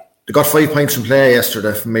they got 5 points in play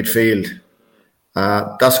yesterday from midfield.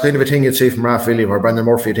 That's kind of a thing you'd see from Rathvilly, where Brendan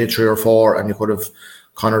Murphy had hit 3 or 4, and you could have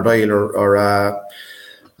Conor Doyle or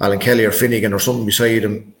Alan Kelly or Finnegan or something beside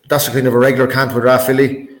him. That's a kind of a regular cant with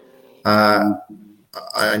Rathvilly.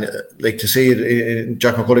 I like to see it,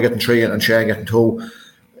 Jack McCullough getting 3 and Shane getting 2.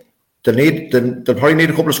 They'll probably need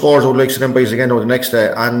a couple of scores out like them boys again over the next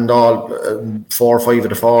day, and all 4 or 5 of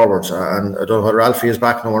the forwards. And I don't know whether Alfie is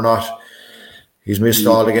back now or not. He's missed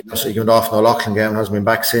all the games. He went off in the Loughlin game and hasn't been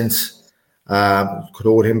back since. Could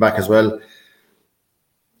hold him back as well.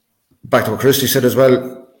 Back to what Christy said as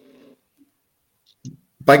well.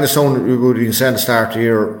 Bagnallstown, we would have been saying at the start of the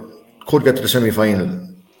year, could get to the semi-final.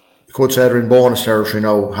 You could say they're in bonus territory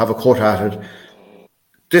now, have a cut at it.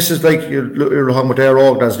 This is like you're looking with their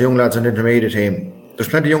old lads, the young lads in the intermediate team. There's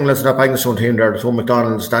plenty of young lads in that Bagnallstown team there. There's Tom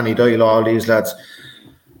McDonald, Danny Doyle, all these lads.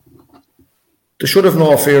 They should have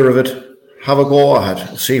no fear of it. Have a go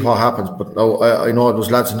at it, see what happens. But no, I know those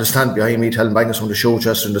lads in the stand behind me telling Bagnallstown to show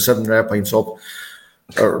Chester and the 7 or 8 points up,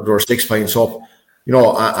 or 6 points up.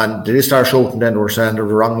 And they did start shooting then. They were saying they were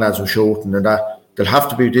the wrong lads who shooting, and that they'll have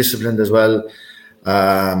to be disciplined as well.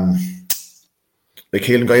 Like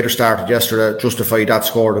Keelan Guider started yesterday, justified that,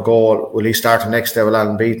 scored a goal. Will he start the next day? Will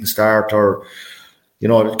Alan Beaton start? Or,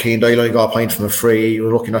 Keane Doyle got a point from a free.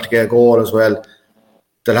 We're looking not to get a goal as well.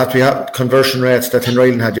 They'll have to be conversion rates that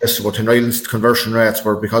Tinryland had yesterday, but Tinryland's conversion rates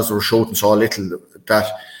were, because they were shooting so little,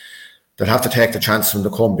 that they'll have to take the chance when they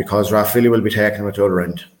come, because Rathvilly will be taking them at the other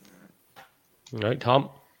end. Right, Tom?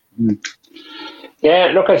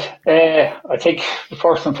 Yeah, look, I think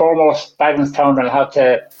first and foremost, Bagnallstown will have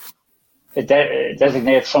to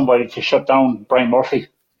designate somebody to shut down Brian Murphy,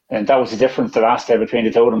 and that was the difference the last day between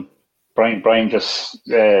the two of them. Brian just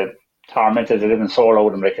tormented the living soul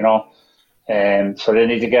out of him, so they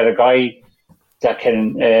need to get a guy that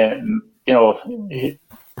can,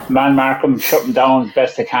 man mark him, shut him down as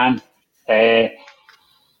best they can.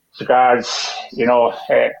 Regards,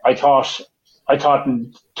 I thought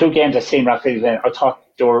in 2 games I've seen Rathvilly, I thought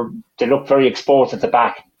they looked very exposed at the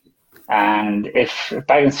back. And if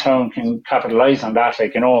Bagnallstown can capitalise on that,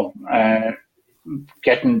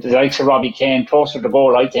 getting the likes of Robbie Kane closer to the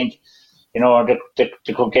goal, I think, they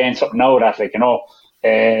could gain something out of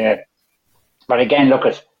that, But again, look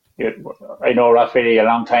I know Rathvilly a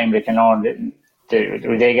long time, when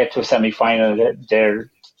they get to a semi-final, they're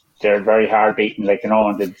very hard beaten,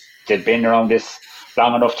 and they've been around this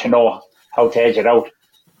long enough to know how to edge it out.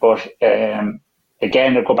 But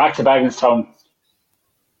again, to go back to Bagnallstown,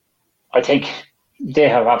 I think they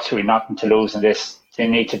have absolutely nothing to lose in this. They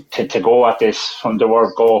need to go at this from the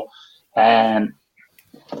word go. And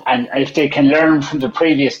if they can learn from the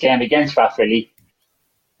previous game against Rathvilly,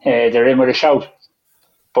 they're in with a shout.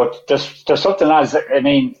 But there's something, lads,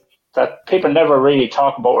 that people never really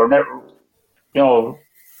talk about or never,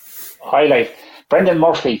 highlight. Brendan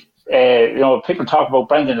Murphy, people talk about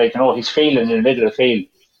Brendan like, he's feeling in the middle of the field.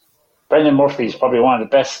 Brendan Murphy is probably one of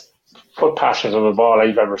the best foot passers of a ball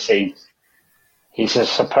I've ever seen. He's a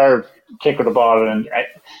superb kicker of the ball, and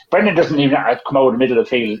Brendan doesn't even have to come out of the middle of the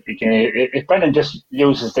field. If Brendan just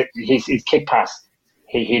uses his kick pass,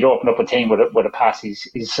 he'd open up a team with a pass. He's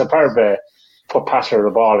a superb foot passer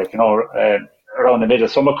of the ball, around the middle.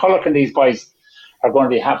 So McCulloch and these boys are going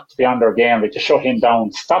to have to be on their game, to shut him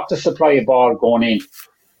down, stop the supply of ball going in.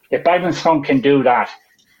 If Bagmanstown can do that,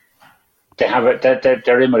 they have it.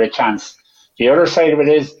 They're in with a chance. The other side of it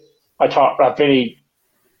is, I thought Rathvilly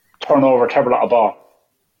turned over a terrible lot of ball,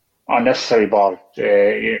 unnecessary ball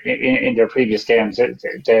in their previous games.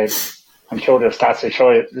 I'm sure their stats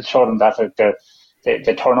will show them that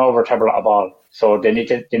they turn over a terrible lot of ball. So they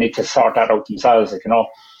need to sort that out themselves,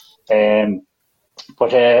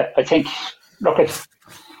 But I think,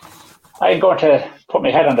 I'm going to put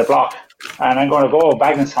my head on the block, and I'm going to go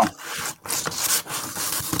Bagmanstown.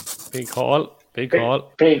 Big call.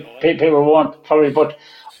 People won't probably, but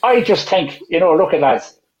I just think, look at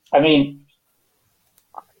lads.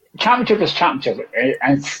 Championship is championship,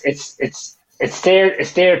 and it's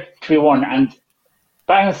there to be won. And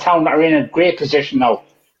Bagmanstown are in a great position now.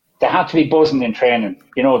 They have to be buzzing in training.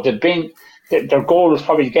 Their goal was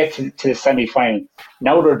probably to get to the semi-final.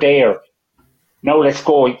 Now they're there. Now let's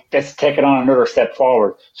go. Let's take it on another step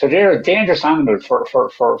forward. So they're a dangerous animal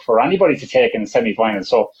for anybody to take in the semi-final.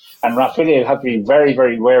 So, and Rathvilly will have to be very,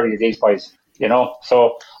 very wary of these boys.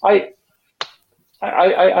 So I'll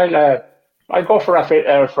go for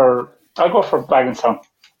I'll go for Bagmanstown.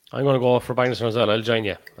 I'm going to go for Bagmanstown as well. I'll join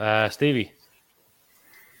you, Stevie.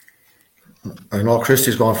 I know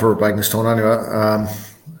Christie's going for Bagmanstown anyway.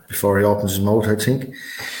 Before he opens his mouth, I think.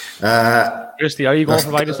 Christy, are you going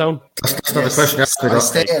for Bagmanstown? That's not the question.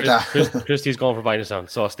 Christy's going for Bagmanstown.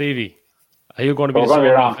 So, Stevie, are you going to be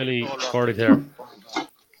the Philly party there?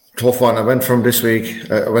 Tough one. I went from this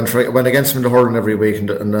week. I went against them in the hurling every week and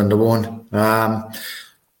the won.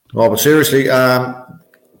 But seriously, the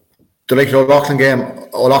Lake O'Loughlin game,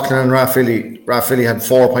 O'Loughlin and Rathvilly had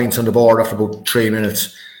 4 points on the board after about 3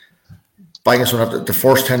 minutes. Bagmanstown had the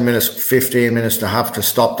first 10 minutes, 15 minutes to have to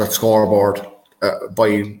stop that scoreboard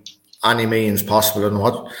by any means possible,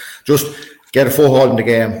 and just get a foothold in the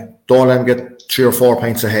game. Don't let them get 3 or 4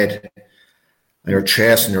 points ahead, and you're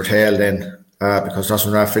chasing your tail then, because that's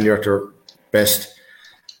when Rathvilly are at their best.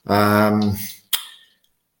 I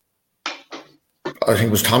think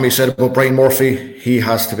it was Tommy said about Brian Murphy. He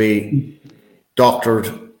has to be doctored.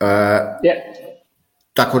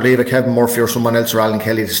 That could leave a Kevin Murphy or someone else or Alan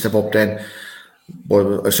Kelly to step up then.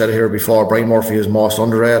 But I said it here before, Brian Murphy is the most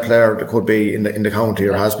underrated player that could be in the county,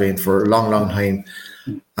 or has been for a long, long time.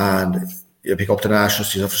 And you pick up the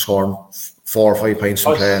Nationals, he's after scoring 4 or 5 points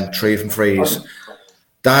from playing, 3 from frees.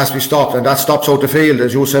 That has to be stopped, and that stops out the field.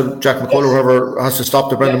 As you said, Jack McCullough, whoever has to stop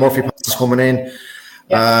the Brendan Murphy passes coming in.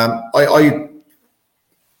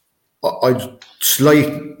 I'd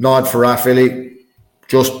slight nod for Rathvilly,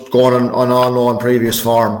 just going on all known previous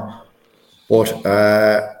form. But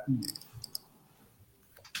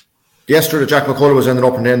yesterday, Jack McCullough was ending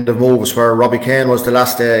up in the end of moves where Robbie Kane was the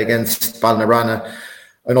last day against Ballinarana.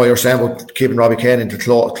 I know you're saying about keeping Robbie Kane into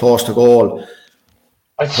close to goal.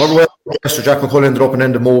 Yesterday, Jack McCullough ended up in the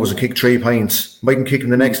end of moves and kicked 3 points. Might can kick him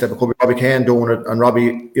the next step. It could be Robbie Kane doing it, and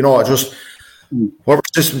Robbie, just whatever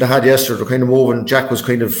system they had yesterday, they're kind of moving. Jack was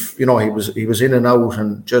kind of, he was in and out,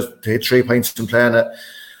 and just to hit 3 points and playing a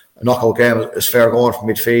knockout game is fair going from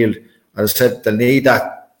midfield. As I said, they'll need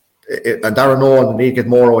that. And Darren Nolan, they need to get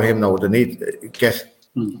more out of him now. They need to get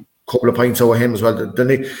a couple of points out of him as well. They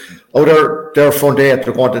need, out of their front 8,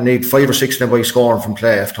 they're going to need 5 or 6 of them by scoring from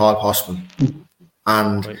play if at all possible.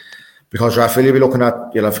 And because Rathvilly will be looking at,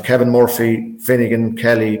 you'll have Kevin Murphy, Finnegan,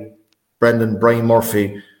 Kelly, Brendan, Brian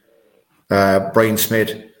Murphy, Brian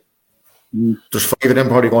Smith. There's 5 of them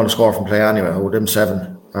probably going to score from play anyway, out of them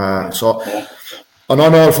 7. So on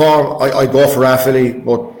all form, I go for Rathvilly,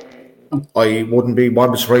 but I wouldn't be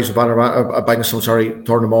one bit surprised if Bagmanstown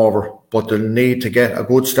turn them over. But they'll need to get a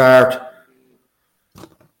good start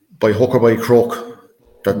by hook or by crook,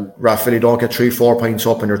 that Rathvilly don't get 3-4 points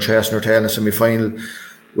up and you're chasing their tail in the semi-final.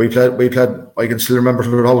 We played, I can still remember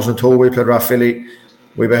 2002, we played Rathvilly.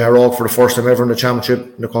 We beat Harrow for the first time ever in the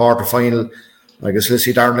championship in the quarter final. I guess let's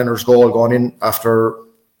see Darren Leonard's goal going in after,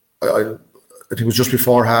 I think it was just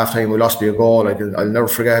before half time, we lost by a goal. I'll never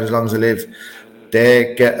forget as long as I live.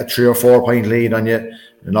 They get a 3 or 4 point lead on you in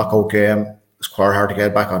a knockout game. It's quite hard to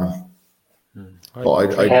get back on them.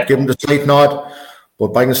 But I'd give them the slight nod,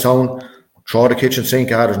 But Bagenstown, throw the kitchen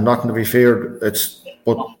sink at. There's nothing to be feared.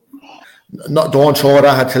 Don't throw it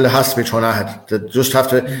at till it has to be thrown at. They just have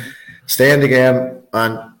to stay in the game,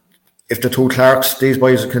 and if the two Clarks, these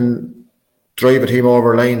boys can drive a team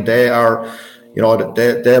over a line, they are,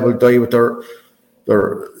 they will die with their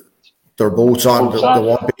boots on. There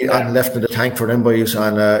won't be anything left in the tank for them boys,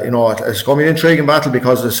 and it's going to be an intriguing battle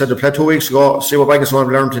because they said they played 2 weeks ago. See what Bagenstown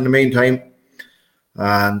have learned in the meantime,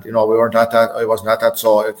 and we weren't at that. I wasn't at that,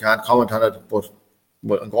 so I can't comment on it. But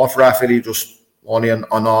I'm going for Rathvilly, just only an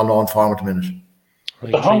unknown form at the minute.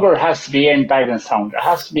 The hunger has to be in Bagenstown. There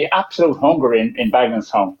has to be absolute hunger in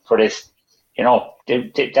Bagenstown for this.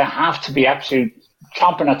 They have to be absolute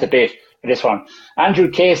chomping at the bit for this one. Andrew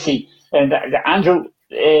Casey and Andrew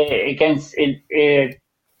against the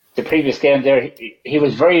previous game there, he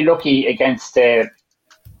was very lucky against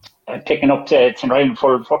picking up Tinryland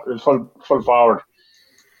full forward.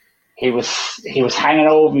 He was hanging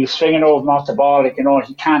over, he was swinging over off the ball. He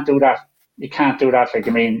can't do that. You can't do that.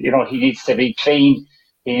 He needs to be clean.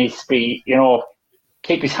 He needs to be,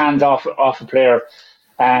 keep his hands off the player.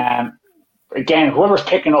 Again, whoever's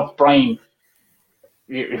picking up Brian,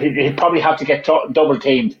 he'd probably have to get double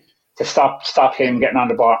teamed to stop him getting on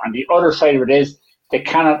the ball. And the other side of it is they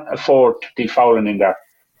cannot afford to be fouling in there.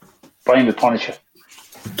 Brian will punish it.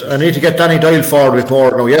 I need to get Danny Doyle forward with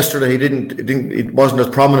more. Now, yesterday he wasn't as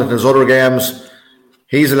prominent as other games.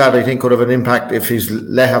 He's a lad I think could have an impact if he's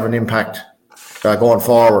let have an impact going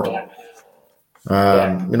forward.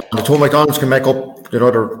 The two McDonald's can make up,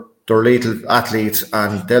 they're lethal athletes,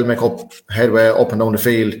 and they'll make up headway up and down the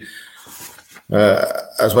field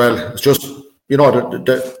as well. It's just,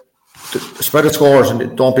 the spread of scores,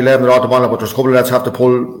 and don't be leaving it out the ball, but there's a couple of lads have to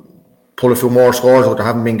pull a few more scores out. They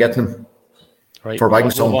haven't been getting them. Right, for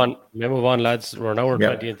Bagenstown. We'll move on, lads. We're an hour and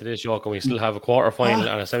 20 into this show, and we still have a quarter final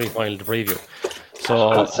and a semi final to preview.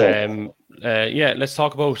 So, let's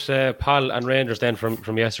talk about Pal and Rangers then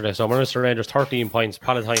from yesterday. So, Minister Rangers 13 points,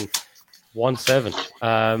 Palatine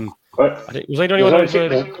 1-7. Was I the only one on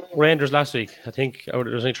for Rangers last week? I think there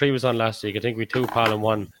was only 3 was on last week. I think we 2 Pal and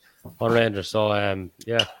 1 on Rangers. So,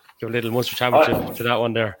 give a little Munster Championship to that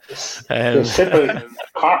one there. Simple.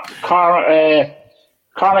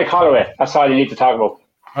 Carlow Holloway, that's all you need to talk about.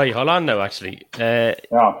 Right, hold on now, actually.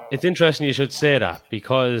 It's interesting you should say that,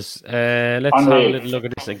 because let's have a little look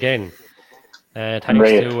at this again.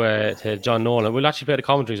 Thanks to John Nolan. We'll actually play the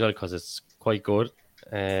commentary as well, because it's quite good.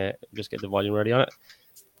 Just get the volume ready on it.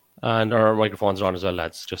 And our microphones are on as well,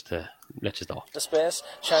 lads, just to let you know. The space,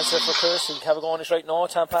 chance there for Chris. He'll have a go on his right now.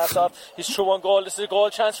 10 pass off. He's through on goal. This is a goal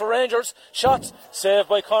chance for Rangers. Shot, saved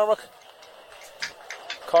by Cormac.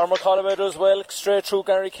 Cormac Holloway does well, straight through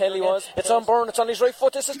Gary Kelly was. It's on Byrne, it's on his right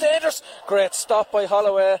foot, this is dangerous. Great stop by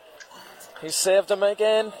Holloway. He's saved him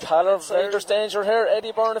again. Paller, Rangers danger here.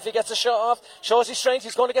 Eddie Byrne, if he gets a shot off, shows his strength,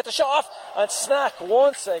 he's going to get the shot off. And Snack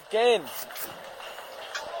once again.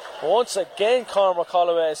 Cormac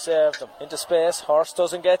Holloway saved him into space. Horst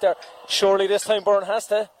doesn't get there. Surely this time Byrne has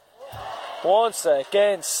to. Once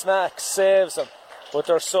again, Snack saves him. But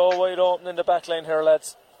they're so wide open in the back line here,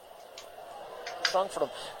 lads. Strong for them.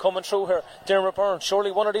 Coming through here, Dermot Byrne.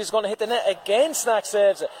 Surely one of these is going to hit the net. Again, Snack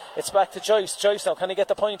saves it. It's back to Joyce. Joyce now, can he get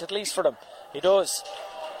the point at least for them? He does.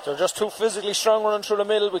 They're just too physically strong running through the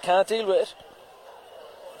middle. We can't deal with it.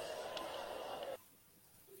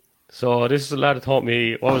 So this is a lad that taught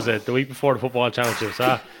me, what was it, the week before the football championships.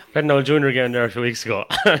 Played an old junior game there a few weeks ago,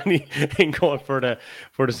 and he going for the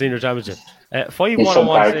senior championship.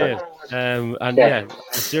 5-1-1 save,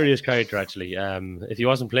 a serious character actually. If he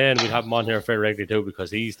wasn't playing, we'd have him on here fairly regularly too, because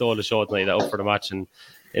he stole the show tonight up for the match in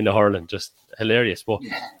the hurling, just hilarious. But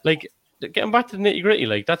getting back to the nitty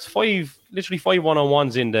gritty, that's literally 5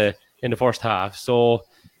 1-on-1s in the first half. So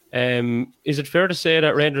is it fair to say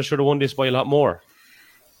that Rangers should have won this by a lot more?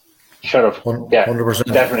 Should have.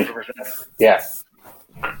 100%. Definitely. Yeah.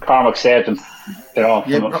 Cormac saved them.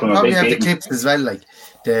 From probably have the clips as well.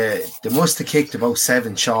 They must have kicked about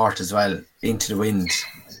 7 short as well into the wind.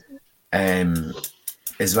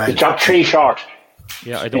 As well. They dropped 3 short.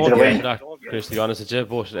 Yeah, I don't want to get that, Chris, to be honest with you,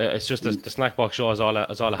 but it's just the snack box show is all I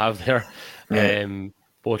have there. Yeah.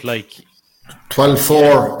 But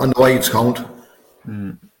 12-4 on the wides count.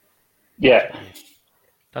 Yeah.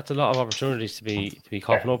 That's a lot of opportunities to be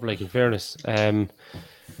coughing up, in fairness. I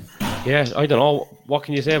don't know. What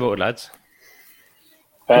can you say about it, lads?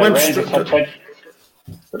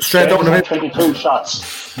 Straight down the middle. 22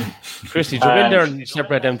 shots. Christy, jump in there and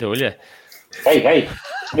separate them two, will you? Hey.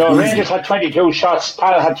 No, Rangers had 22 shots.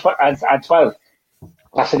 Pal had 12.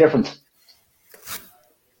 That's the difference.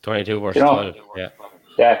 22 versus 12. Yeah.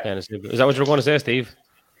 Yeah. Is that what you were going to say, Steve?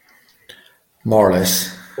 More or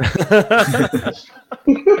less.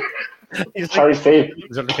 Sorry, Steve.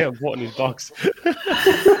 He's already putting his box.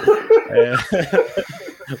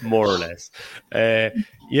 More or less.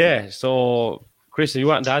 Yeah, so, Chris, are you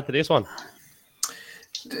wanting to add to this one?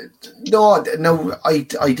 No, I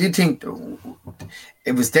did think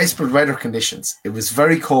it was desperate weather conditions. It was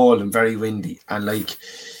very cold and very windy, and like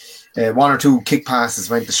one or two kick passes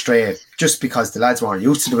went astray just because the lads weren't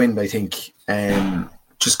used to the wind. I think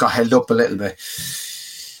just got held up a little bit.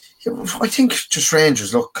 I think just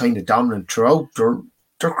Rangers look kind of dominant throughout. They're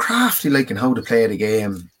crafty, like in how to play the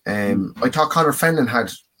game. I thought Conor Fenlon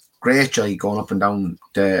had great joy going up and down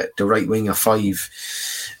the right wing of 5.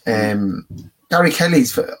 Gary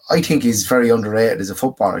Kelly's, I think he's very underrated as a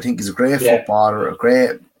footballer. I think he's a great footballer, a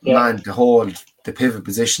great man to hold the pivot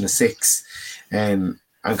position of 6, and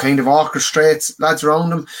kind of orchestrates lads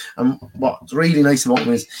around him. And what's really nice about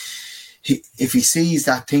him is if he sees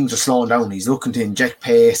that things are slowing down, he's looking to inject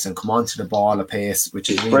pace and come onto the ball at pace, which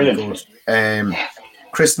is really good.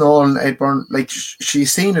 Chris Nolan, Ed Byrne, like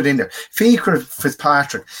she's seen it in there. Fiacre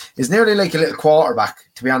Fitzpatrick is nearly like a little quarterback,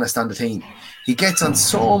 to be honest, on the team. He gets on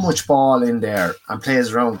so much ball in there and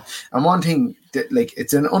plays around. And one thing that, like,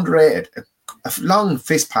 it's an underrated, a long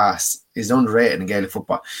fist pass is underrated in Gaelic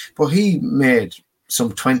football, but he made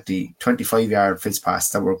some 20, 25-yard fist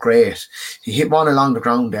passes that were great. He hit one along the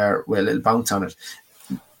ground there with a little bounce on it,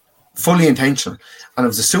 fully intentional, and it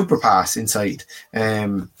was a super pass inside.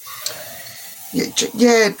 Palin,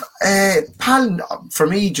 for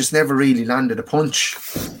me, just never really landed a punch,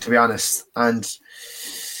 to be honest. And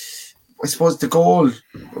I suppose the goal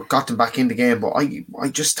got them back in the game, but I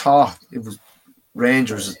just thought it was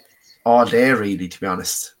Rangers all day, really, to be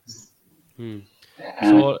honest.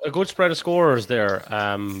 So a good spread of scorers there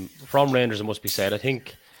from Rangers, it must be said. I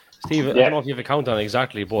think, Steve, I don't know if you have a count on it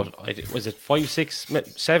exactly, but was it 5, 6,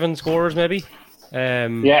 7 scorers maybe?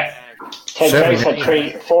 Ted Grace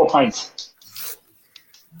had 4 points.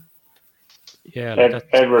 Yeah, like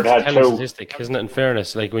Edward had 2. Statistic, isn't it? In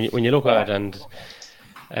fairness, like when you look at it, and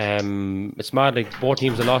it's mad. Like both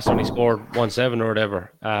teams that lost only scored 1-7 or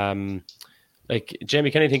whatever. Like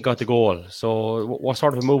Jamie Kennedy got the goal. So what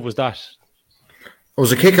sort of a move was that? It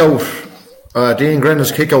was a kick out. Dean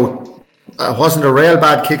Grenna's kick out. It wasn't a real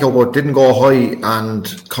bad kick out, but didn't go high.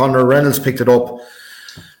 And Conor Reynolds picked it up,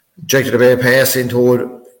 injected a bit of pace into it,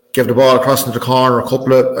 gave the ball across into the corner.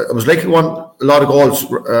 It was like a lot of goals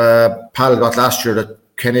Pal got last year that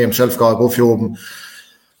Kenny himself got, a good few of them.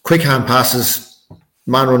 Quick hand passes,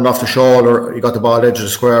 man running off the shoulder, he got the ball edge of the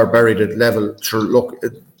square, buried it level. Sure, look,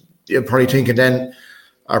 you're probably thinking then,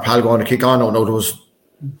 our Pal going to kick on? No, there was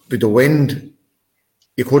the wind.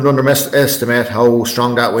 You couldn't underestimate how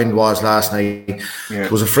strong that wind was last night. Yeah.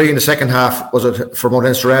 It was a free in the second half. Was it for Mount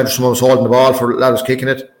Leinster Rangers? Someone was holding the ball for lad was kicking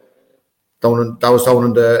it. That was down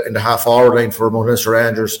in the half forward line for Mount Leinster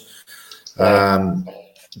Rangers. That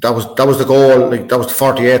was the goal. Like that was the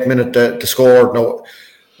 48th minute to score. No,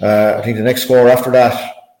 I think the next score after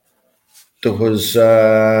that, there was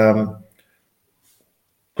the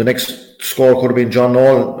next score could have been John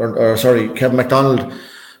Nolan or Kevin MacDonald.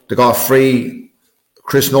 They got free.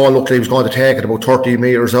 Chris Nolan looked like he was going to take it about 30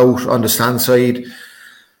 metres out on the stand side.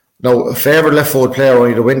 Now, a favourite left forward player,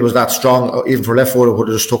 only the wind was that strong, even for left forward, would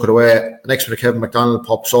have just took it away. Next minute, Kevin MacDonald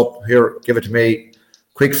pops up. Here, give it to me.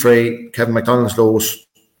 Quick free. Kevin MacDonald's loose,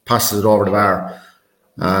 passes it over the bar.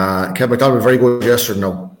 Kevin MacDonald was very good yesterday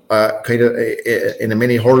now. Kind of in a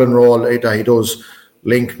mini hurling role that he does,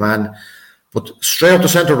 link, man. But straight up the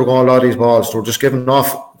centre, we're going a lot of these balls. We're just giving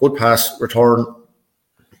off, good pass, return.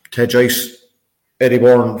 Ted Joyce, Eddie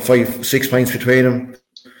Bourne, 5-6 points between them.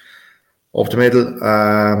 Up the middle.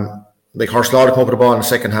 Like Horst Lauder come up with the ball in the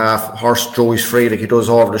second half. Horst drew his free, like he does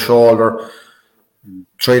over the shoulder.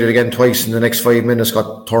 Tried it again twice in the next 5 minutes,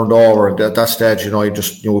 got turned over. And at that stage, you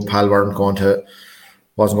just knew Pal wasn't going to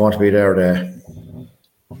be there.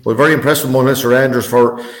 But very impressed with Mount Leinster Rangers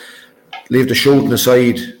for leave the shooting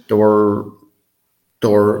aside. They were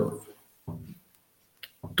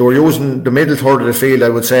using the middle third of the field, I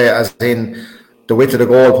would say, as in the width of the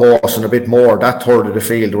goalpost and a bit more, that third of the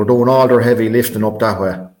field. They were doing all their heavy lifting up that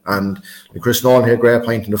way. And Chris Nolan had a great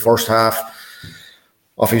point in the first half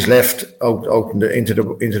off his left out into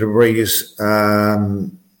the breeze.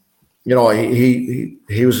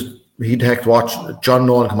 He'd heck watch John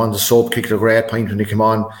Nolan come on the sub, kicked a great point when he came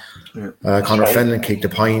on. Conor Fenlon kicked a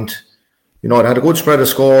point. It had a good spread of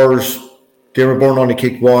scores. Dermot Byrne only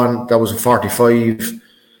kicked one. That was a 45.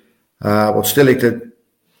 But still, there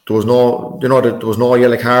was no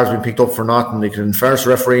yellow cards being picked up for nothing. In fairness,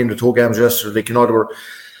 referee in the 2 games yesterday, they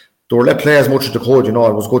they were let play as much as they could. It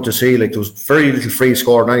was good to see. Like, there was very little free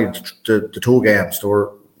score now. The 2 games, there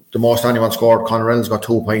were the most anyone scored. Conor Reynolds got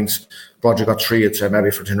 2 points. Roger got 3. I'd say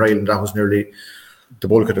maybe for Tinryland, that was nearly the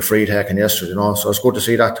bulk of the free taking yesterday. So it's good to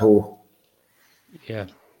see that too. Yeah.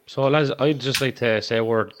 So lads, I'd just like to say a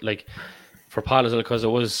word for Palatine, because it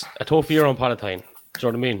was a tough year on Palatine. Do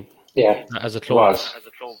you know what I mean? Yeah. As a club,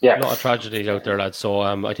 yeah, a lot of tragedies out there, lads. So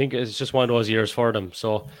I think it's just one of those years for them.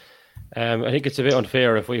 So I think it's a bit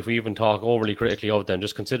unfair if we even talk overly critically of them,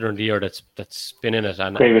 just considering the year that's been in it.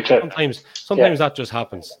 And sometimes that just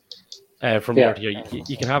happens from year to year.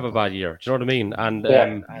 You can have a bad year. Do you know what I mean? And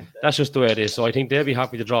that's just the way it is. So I think they'll be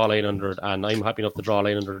happy to draw a line under it, and I'm happy enough to draw a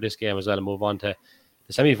line under this game as well and move on to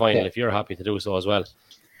the semi-final if you're happy to do so as well.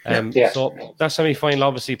 So that semi-final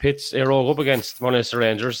obviously pits Éireog up against Munster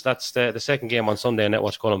Rangers. That's the second game on Sunday in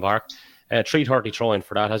Netwatch Cullen Park. 3:30 throw-in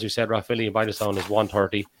for that. As you said, Rathvilly and Bailestown is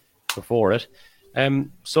 1:30 before it.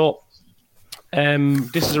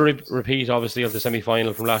 This is a repeat, obviously, of the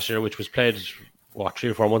semi-final from last year, which was played 3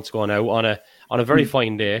 or 4 months ago now on a very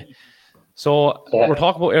fine day. So we're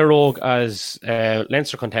talking about Éireog as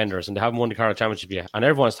Leinster contenders, and they haven't won the Carlow Championship yet. And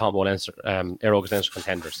everyone's talking about Éireog as Leinster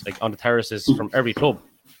contenders, like on the terraces from every club.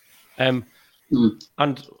 And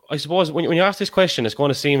I suppose when you ask this question, it's going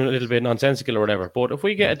to seem a little bit nonsensical or whatever. But if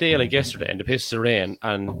we get a day like yesterday and the piss of rain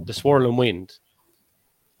and the swirling wind,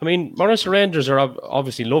 I mean, Munster Rangers are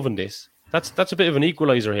obviously loving this. That's a bit of an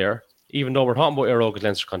equaliser here, even though we're talking about Éireog as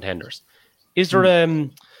Leinster contenders. Is there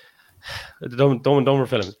don't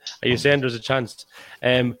film? Are you saying there's a chance?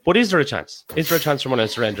 But is there a chance? Is there a chance for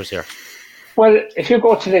Munster Rangers here? Well, if you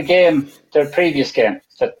go to the previous game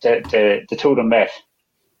that the two of them met,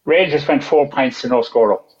 Rangers went 4 points to no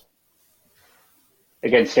score up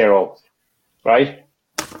against Éireog, right?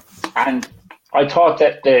 And I thought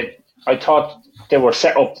they were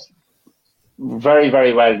set up very,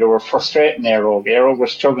 very well. They were frustrating Éireog. Éireog were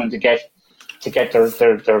struggling to get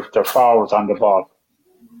their forwards on the ball.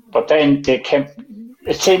 But then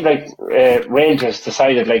it seemed like Rangers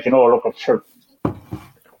decided, look, sure,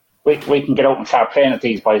 we can get out and start playing at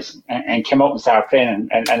these boys, and came out and started playing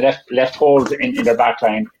and left holes in their back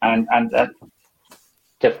line, and the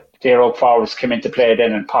Éireog forwards came into play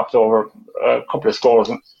then and popped over a couple of scores,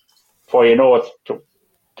 and before you know it,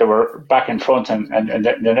 they were back in front and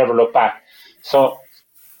they never looked back. So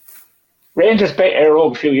Rangers beat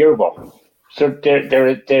Éireog a few years ago. So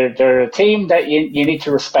they're a team that you need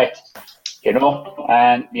to respect,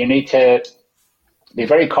 and you need to be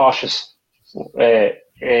very cautious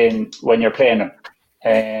when you're playing them.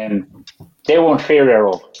 They won't fear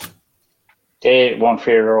Éireog. They won't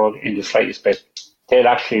fear Éireog in the slightest bit. They'll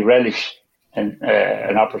actually relish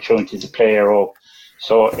an opportunity to play Éireog.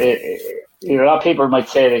 So a lot of people might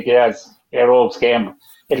say that it's Éireog's game.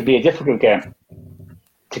 It'll be a difficult game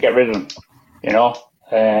to get rid of them,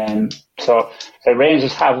 So the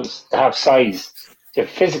Rangers have size. They're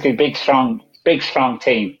physically big, strong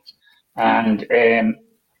team, and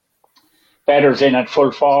Better's in at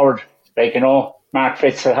full forward. Mark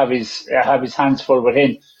Fitz will have his hands full with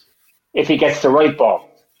him. If he gets the right ball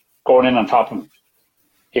going in on top of him,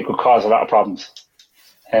 it could cause a lot of problems.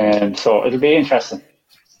 So it'll be interesting.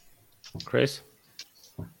 Chris?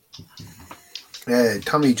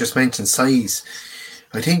 Tommy just mentioned size.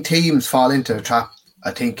 I think teams fall into a trap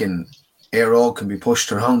of thinking Éireog can be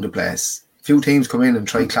pushed around the place. Few teams come in and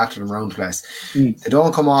try clatter them around the place. They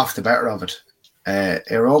don't come off the better of it.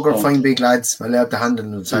 Éireog are fine big lads, well, they have to handle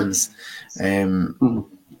themselves. And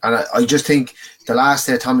I just think the last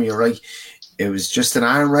day, Tommy, you're right, it was just an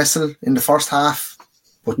arm wrestle in the first half.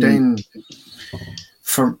 But then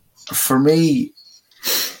for me,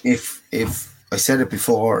 if I said it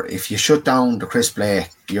before, if you shut down the Chris Blake,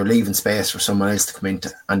 you're leaving space for someone else to come into,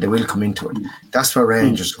 and they will come into it. That's where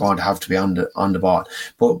Rangers are going to have to be on the ball.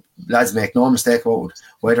 But lads, make no mistake about it,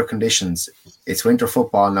 weather conditions, it's winter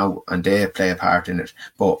football now, and they play a part in it.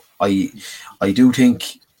 But I do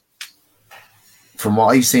think, from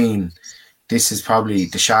what I've seen, this is probably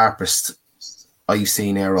the sharpest I've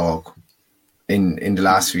seen Éireog in the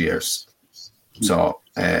last few years. So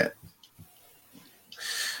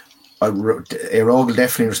Éireog will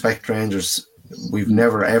definitely respect Rangers. We've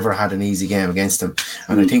never ever had an easy game against them,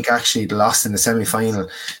 and I think actually the loss in the semi-final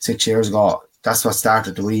 6 years ago, that's what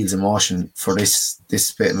started the wheels in motion for this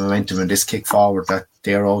bit of momentum and this kick forward that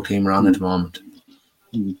the Éireog team are on at the moment.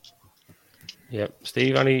 Yeah,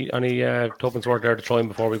 Steve, any tuppence work there to try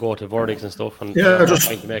before we go to verdicts and stuff? And just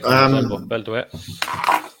to make belt away.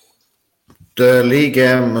 The league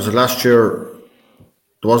game was last year.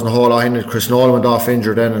 There wasn't a whole lot in it. Chris Nolan went off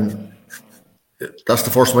injured then, and that's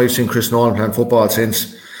the first time I've seen Chris Nolan playing football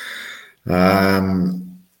since.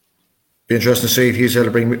 be interesting to see if he's able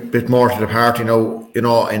to bring a bit more to the party now, in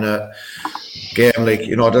a game like,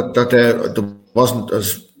 that wasn't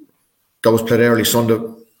as, that was played early Sunday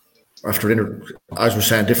after dinner, as we're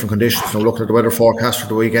saying, different conditions. Now looking at the weather forecast for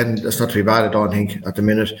the weekend, it's not too bad, I don't think, at the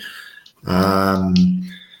minute.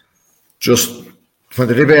 Just when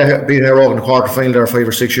they did beat Air Oak in the quarter final there 5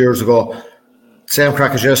 or 6 years ago, same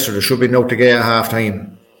crack as yesterday. There should be no to get at half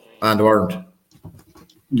time, and they weren't.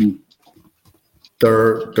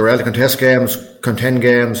 They're early contest games, contend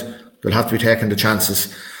games. They'll have to be taking the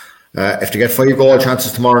chances. If they get 5 goal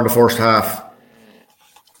chances tomorrow in the first half,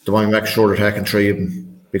 they want to make sure they're taking 3 of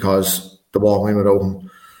them, because they won't win without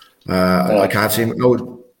them. I can't see.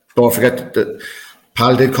 No, don't forget that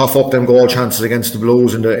Pal did cough up them goal chances against the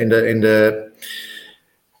Blues in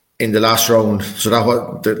the last round. So that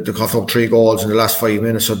was they coughed up 3 goals in the last 5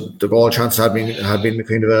 minutes. So the goal chances had been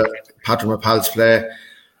kind of a pattern with Pal's play.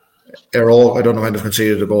 Errol, I don't know when they've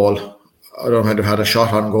conceded a goal. I don't know when they've had a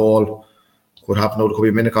shot on goal. Could happen now. There could be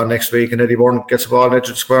a minute on next week, and Eddie Byrne gets a ball and edge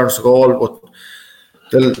of the square and it's a goal. But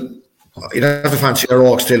you'd have to fancy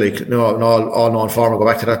Errol still, like, all known form. Go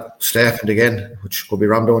back to that Stephen again, which could be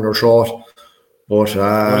rammed down their throat. But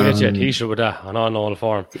I'll get you a t-shirt with that, an all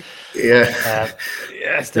form. Yeah.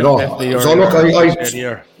 Definitely. So look,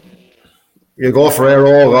 you go for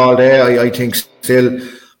Errol all day. I think still,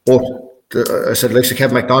 but I said, like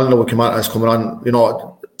Kevin McDonald has coming on.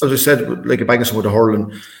 As I said, like a Bangerson with the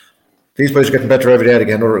hurling, these boys are getting better every day to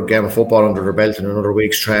get another game of football under their belt and another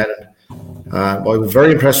week's training. I was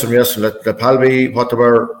very impressed with them yesterday. Let Palby, what they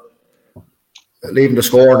were leaving the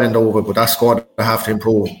scoring end over, but that's going to have to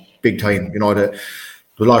improve big time. There were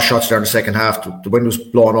a lot of shots there in the second half. The wind was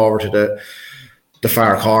blowing over to the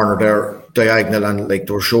far corner there, diagonal, and like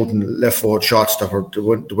they were shooting left foot shots that were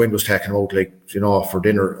the wind was taking them out, like, for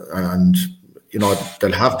dinner. And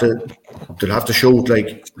they'll have to shoot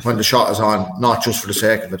like when the shot is on, not just for the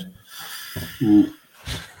sake of it.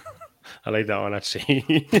 I like that one,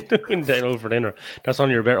 actually. Down for dinner. That's one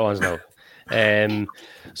of your better ones now.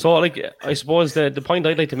 So, like, I suppose the point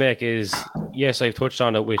I'd like to make is, yes, I've touched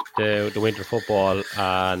on it with the winter football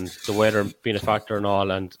and the weather being a factor and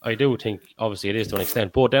all, and I do think, obviously, it is to an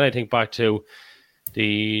extent. But then I think back to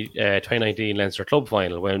the 2019 Leinster Club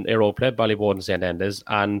final when Aero played Ballyboden and St. Enda's,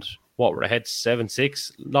 and what, were ahead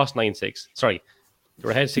 7-6, lost 9-6. Sorry, they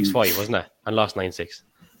were ahead 6-5, wasn't it? And lost 9-6.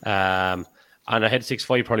 And ahead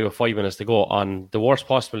 6-5 probably with 5 minutes to go on the worst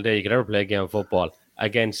possible day you could ever play a game of football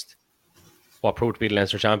against what proved to be the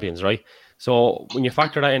Leinster champions, right? So when you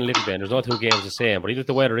factor that in a little bit, there's no 2 games the same, but even if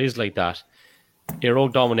the weather is like that, Aero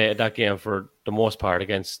dominated that game for the most part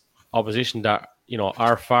against opposition that,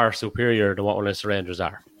 are far superior than what Leinster Rangers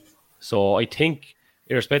are. So I think,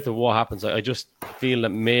 irrespective of what happens, I just feel that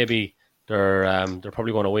maybe they're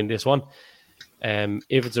probably going to win this one.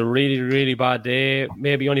 If it's a really, really bad day,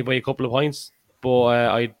 maybe only by a couple of points, but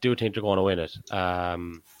I do think they're going to win it.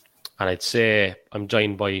 And I'd say I'm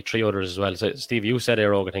joined by 3 others as well. So, Steve, you said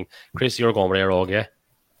Air Og, I think. Chris, you're going with Air Og, yeah?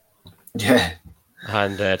 Yeah.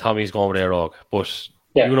 And Tommy's going with Air Og. But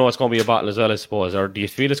it's going to be a battle as well, I suppose. Or do you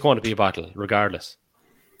feel it's going to be a battle, regardless?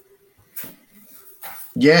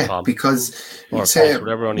 Yeah, because with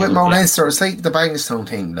Mount Leinster, it's like the Bankstown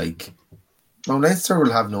thing. Like, Mount Leinster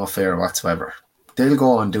will have no fear whatsoever. They'll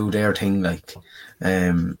go and do their thing, like,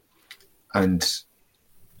 and like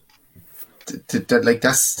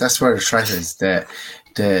that's where the threat is. The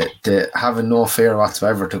having no fear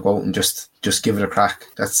whatsoever to go out and just give it a crack.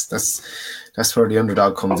 That's where the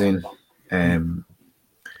underdog comes in.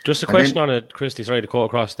 Just a question on it, Christy. Sorry to cut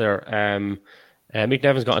across there. Mick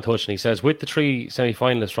Nevin's got in touch and he says, with the 3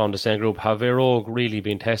 semi-finalists from the same group, have Aero really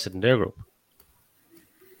been tested in their group?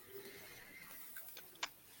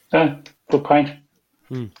 Good point.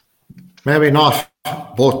 Maybe not,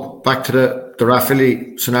 but back to the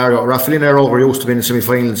Rathvilly scenario. Rathvilly and Aero were used to being in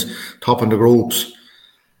semi-finals, top in the groups,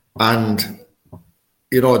 and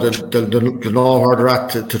they'll know where they're at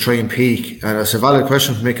to try and peak. And it's a valid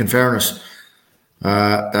question for Mick, in fairness,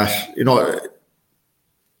 that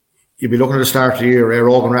you'd be looking at the start of the year.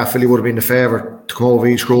 Aero and Rathvilly would have been the favourite to come over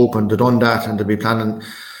each group, and they've done that, and they'll be planning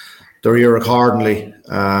their year accordingly.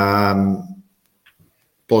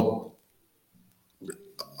 But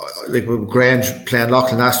like with Grange playing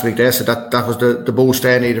Loughlin last week, they said that was the boost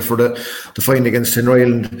they needed for the final against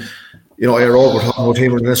Tinryland. Aero were talking about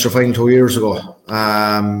him in the Leinster final 2 years ago.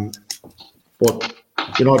 But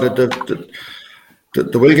they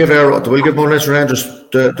will give Mount Leinster Rangers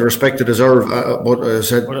the respect they deserve. But I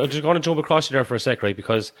said, I'm just going to jump across you there for a sec, right?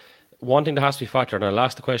 Because one thing that has to be factored, and I'll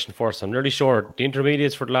ask the question first. I'm nearly sure the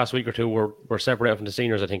intermediates for the last week or two were separated from the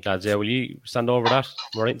seniors, I think, lads. Yeah, will you stand over that?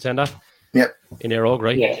 Am I right in saying that? in Air Oak,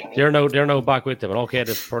 right? Yeah. They're now back with them, and okay,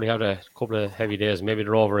 they've probably had a couple of heavy days. Maybe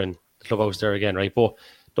they're over in the clubhouse there again, right? But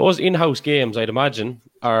those in-house games, I'd imagine,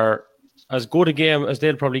 are as good a game as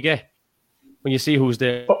they'll probably get when you see who's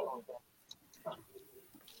there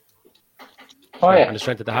and the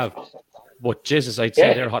strength that they have. But Jesus, I'd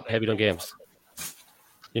say they're hot and heavy on games.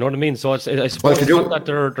 You know what I mean? So it's, I suppose it's not that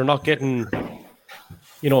they're not getting,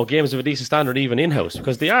 games of a decent standard even in-house,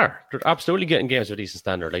 because they are. They're absolutely getting games of a decent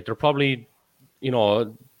standard. Like, they're probably,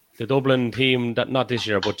 the Dublin team, that not this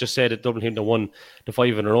year, but just say the Dublin team that won the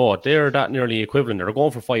 5 in a row, they're that nearly equivalent. They're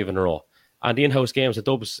going for 5 in a row. And the in-house games that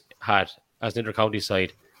Dubs had as an inter-county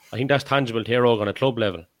side, I think that's tangible to Air Oak on a club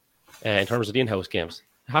level in terms of the in-house games.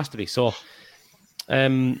 It has to be. So, but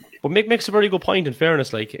Mick makes a very good point, in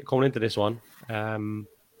fairness, like, coming into this one.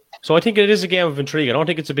 So I think it is a game of intrigue. I don't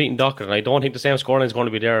think it's a beaten docket, and I don't think the same scoreline is going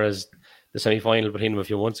to be there as the semi-final between them a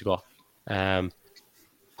few months ago.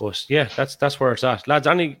 But yeah, that's where it's at. Lads,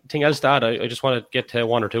 anything else to add? I just want to get to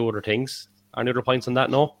one or two other things. Any other points on that?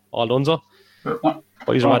 No? All done, so?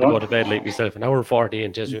 Boys are mad to go to bed like myself. An hour and 40,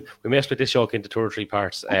 and just, we may split this show into 2 or 3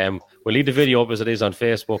 parts. We'll leave the video up as it is on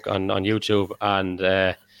Facebook, on YouTube, and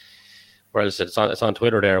where else it's on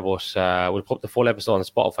Twitter there, but we'll put the full episode on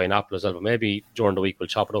Spotify and Apple as well. But maybe during the week we'll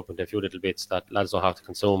chop it up into a few little bits that lads don't have to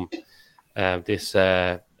consume this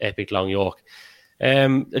epic long yoke.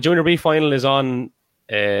 The Junior B final is on.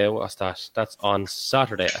 What's that? That's on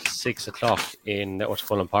Saturday at 6 o'clock in Networks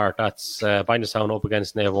Fulham Park. That's Bindingstown up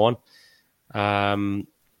against Nave 1. I've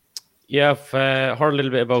heard a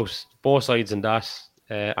little bit about both sides in that.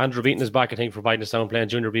 Andrew Beaton is back, I think, for Bindingstown playing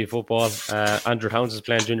Junior B football. Andrew Towns is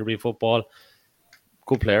playing Junior B football.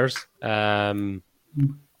 Good players. I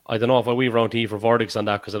don't know if I weave around to you for verdicts on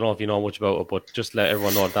that, because I don't know if you know much about it, but just let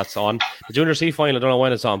everyone know that's on. The Junior C final, I don't know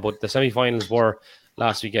when it's on, but the semi-finals were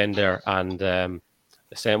last weekend there, and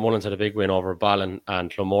St. Mullins had a big win over Ballin,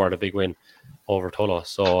 and Clonmore had a big win over Tullow.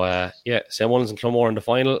 So, St. Mullins and Clonmore in the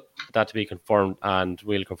final, that to be confirmed, and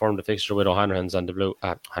we'll confirm the fixture with O'Hanrahan's and the Blue,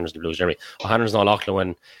 O'Hanrahan's the Blues, Jeremy. O'Hanrahan's and O'Loughlin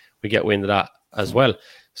when we get wind of that as well.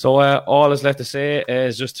 So, all is left to say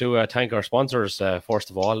is just to thank our sponsors, first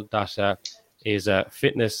of all. That is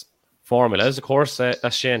Fitness Formulas. Of course,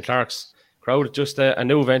 that's Shane Clark's crowd, just a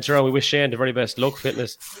new venture, and we wish Shane the very best luck.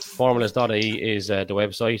 Fitnessformulas.ie is the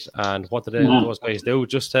website, and what do those guys do?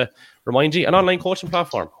 Just to remind you, an online coaching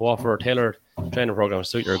platform who offer tailored training programs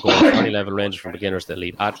to suit your goals, any level range from beginners to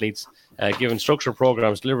elite athletes, giving structured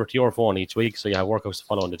programs delivered to your phone each week, so you have workouts to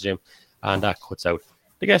follow in the gym, and that cuts out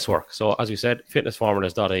the guesswork. So, as we said,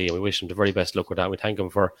 fitnessformulas.ie, and we wish them the very best luck with that. We thank them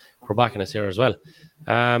for backing us here as well.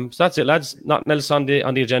 So that's it, lads. Nothing else on the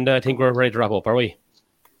agenda. I think we're ready to wrap up, are we?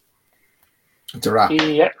 It's a wrap.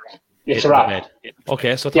 Yeah, it's a wrap.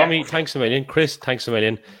 Okay, so Tommy, thanks a million. Chris, thanks a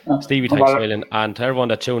million. Stevie, thanks a million. And to everyone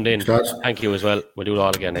that tuned in, thank you as well. We'll do it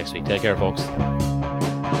all again next week. Take care, folks.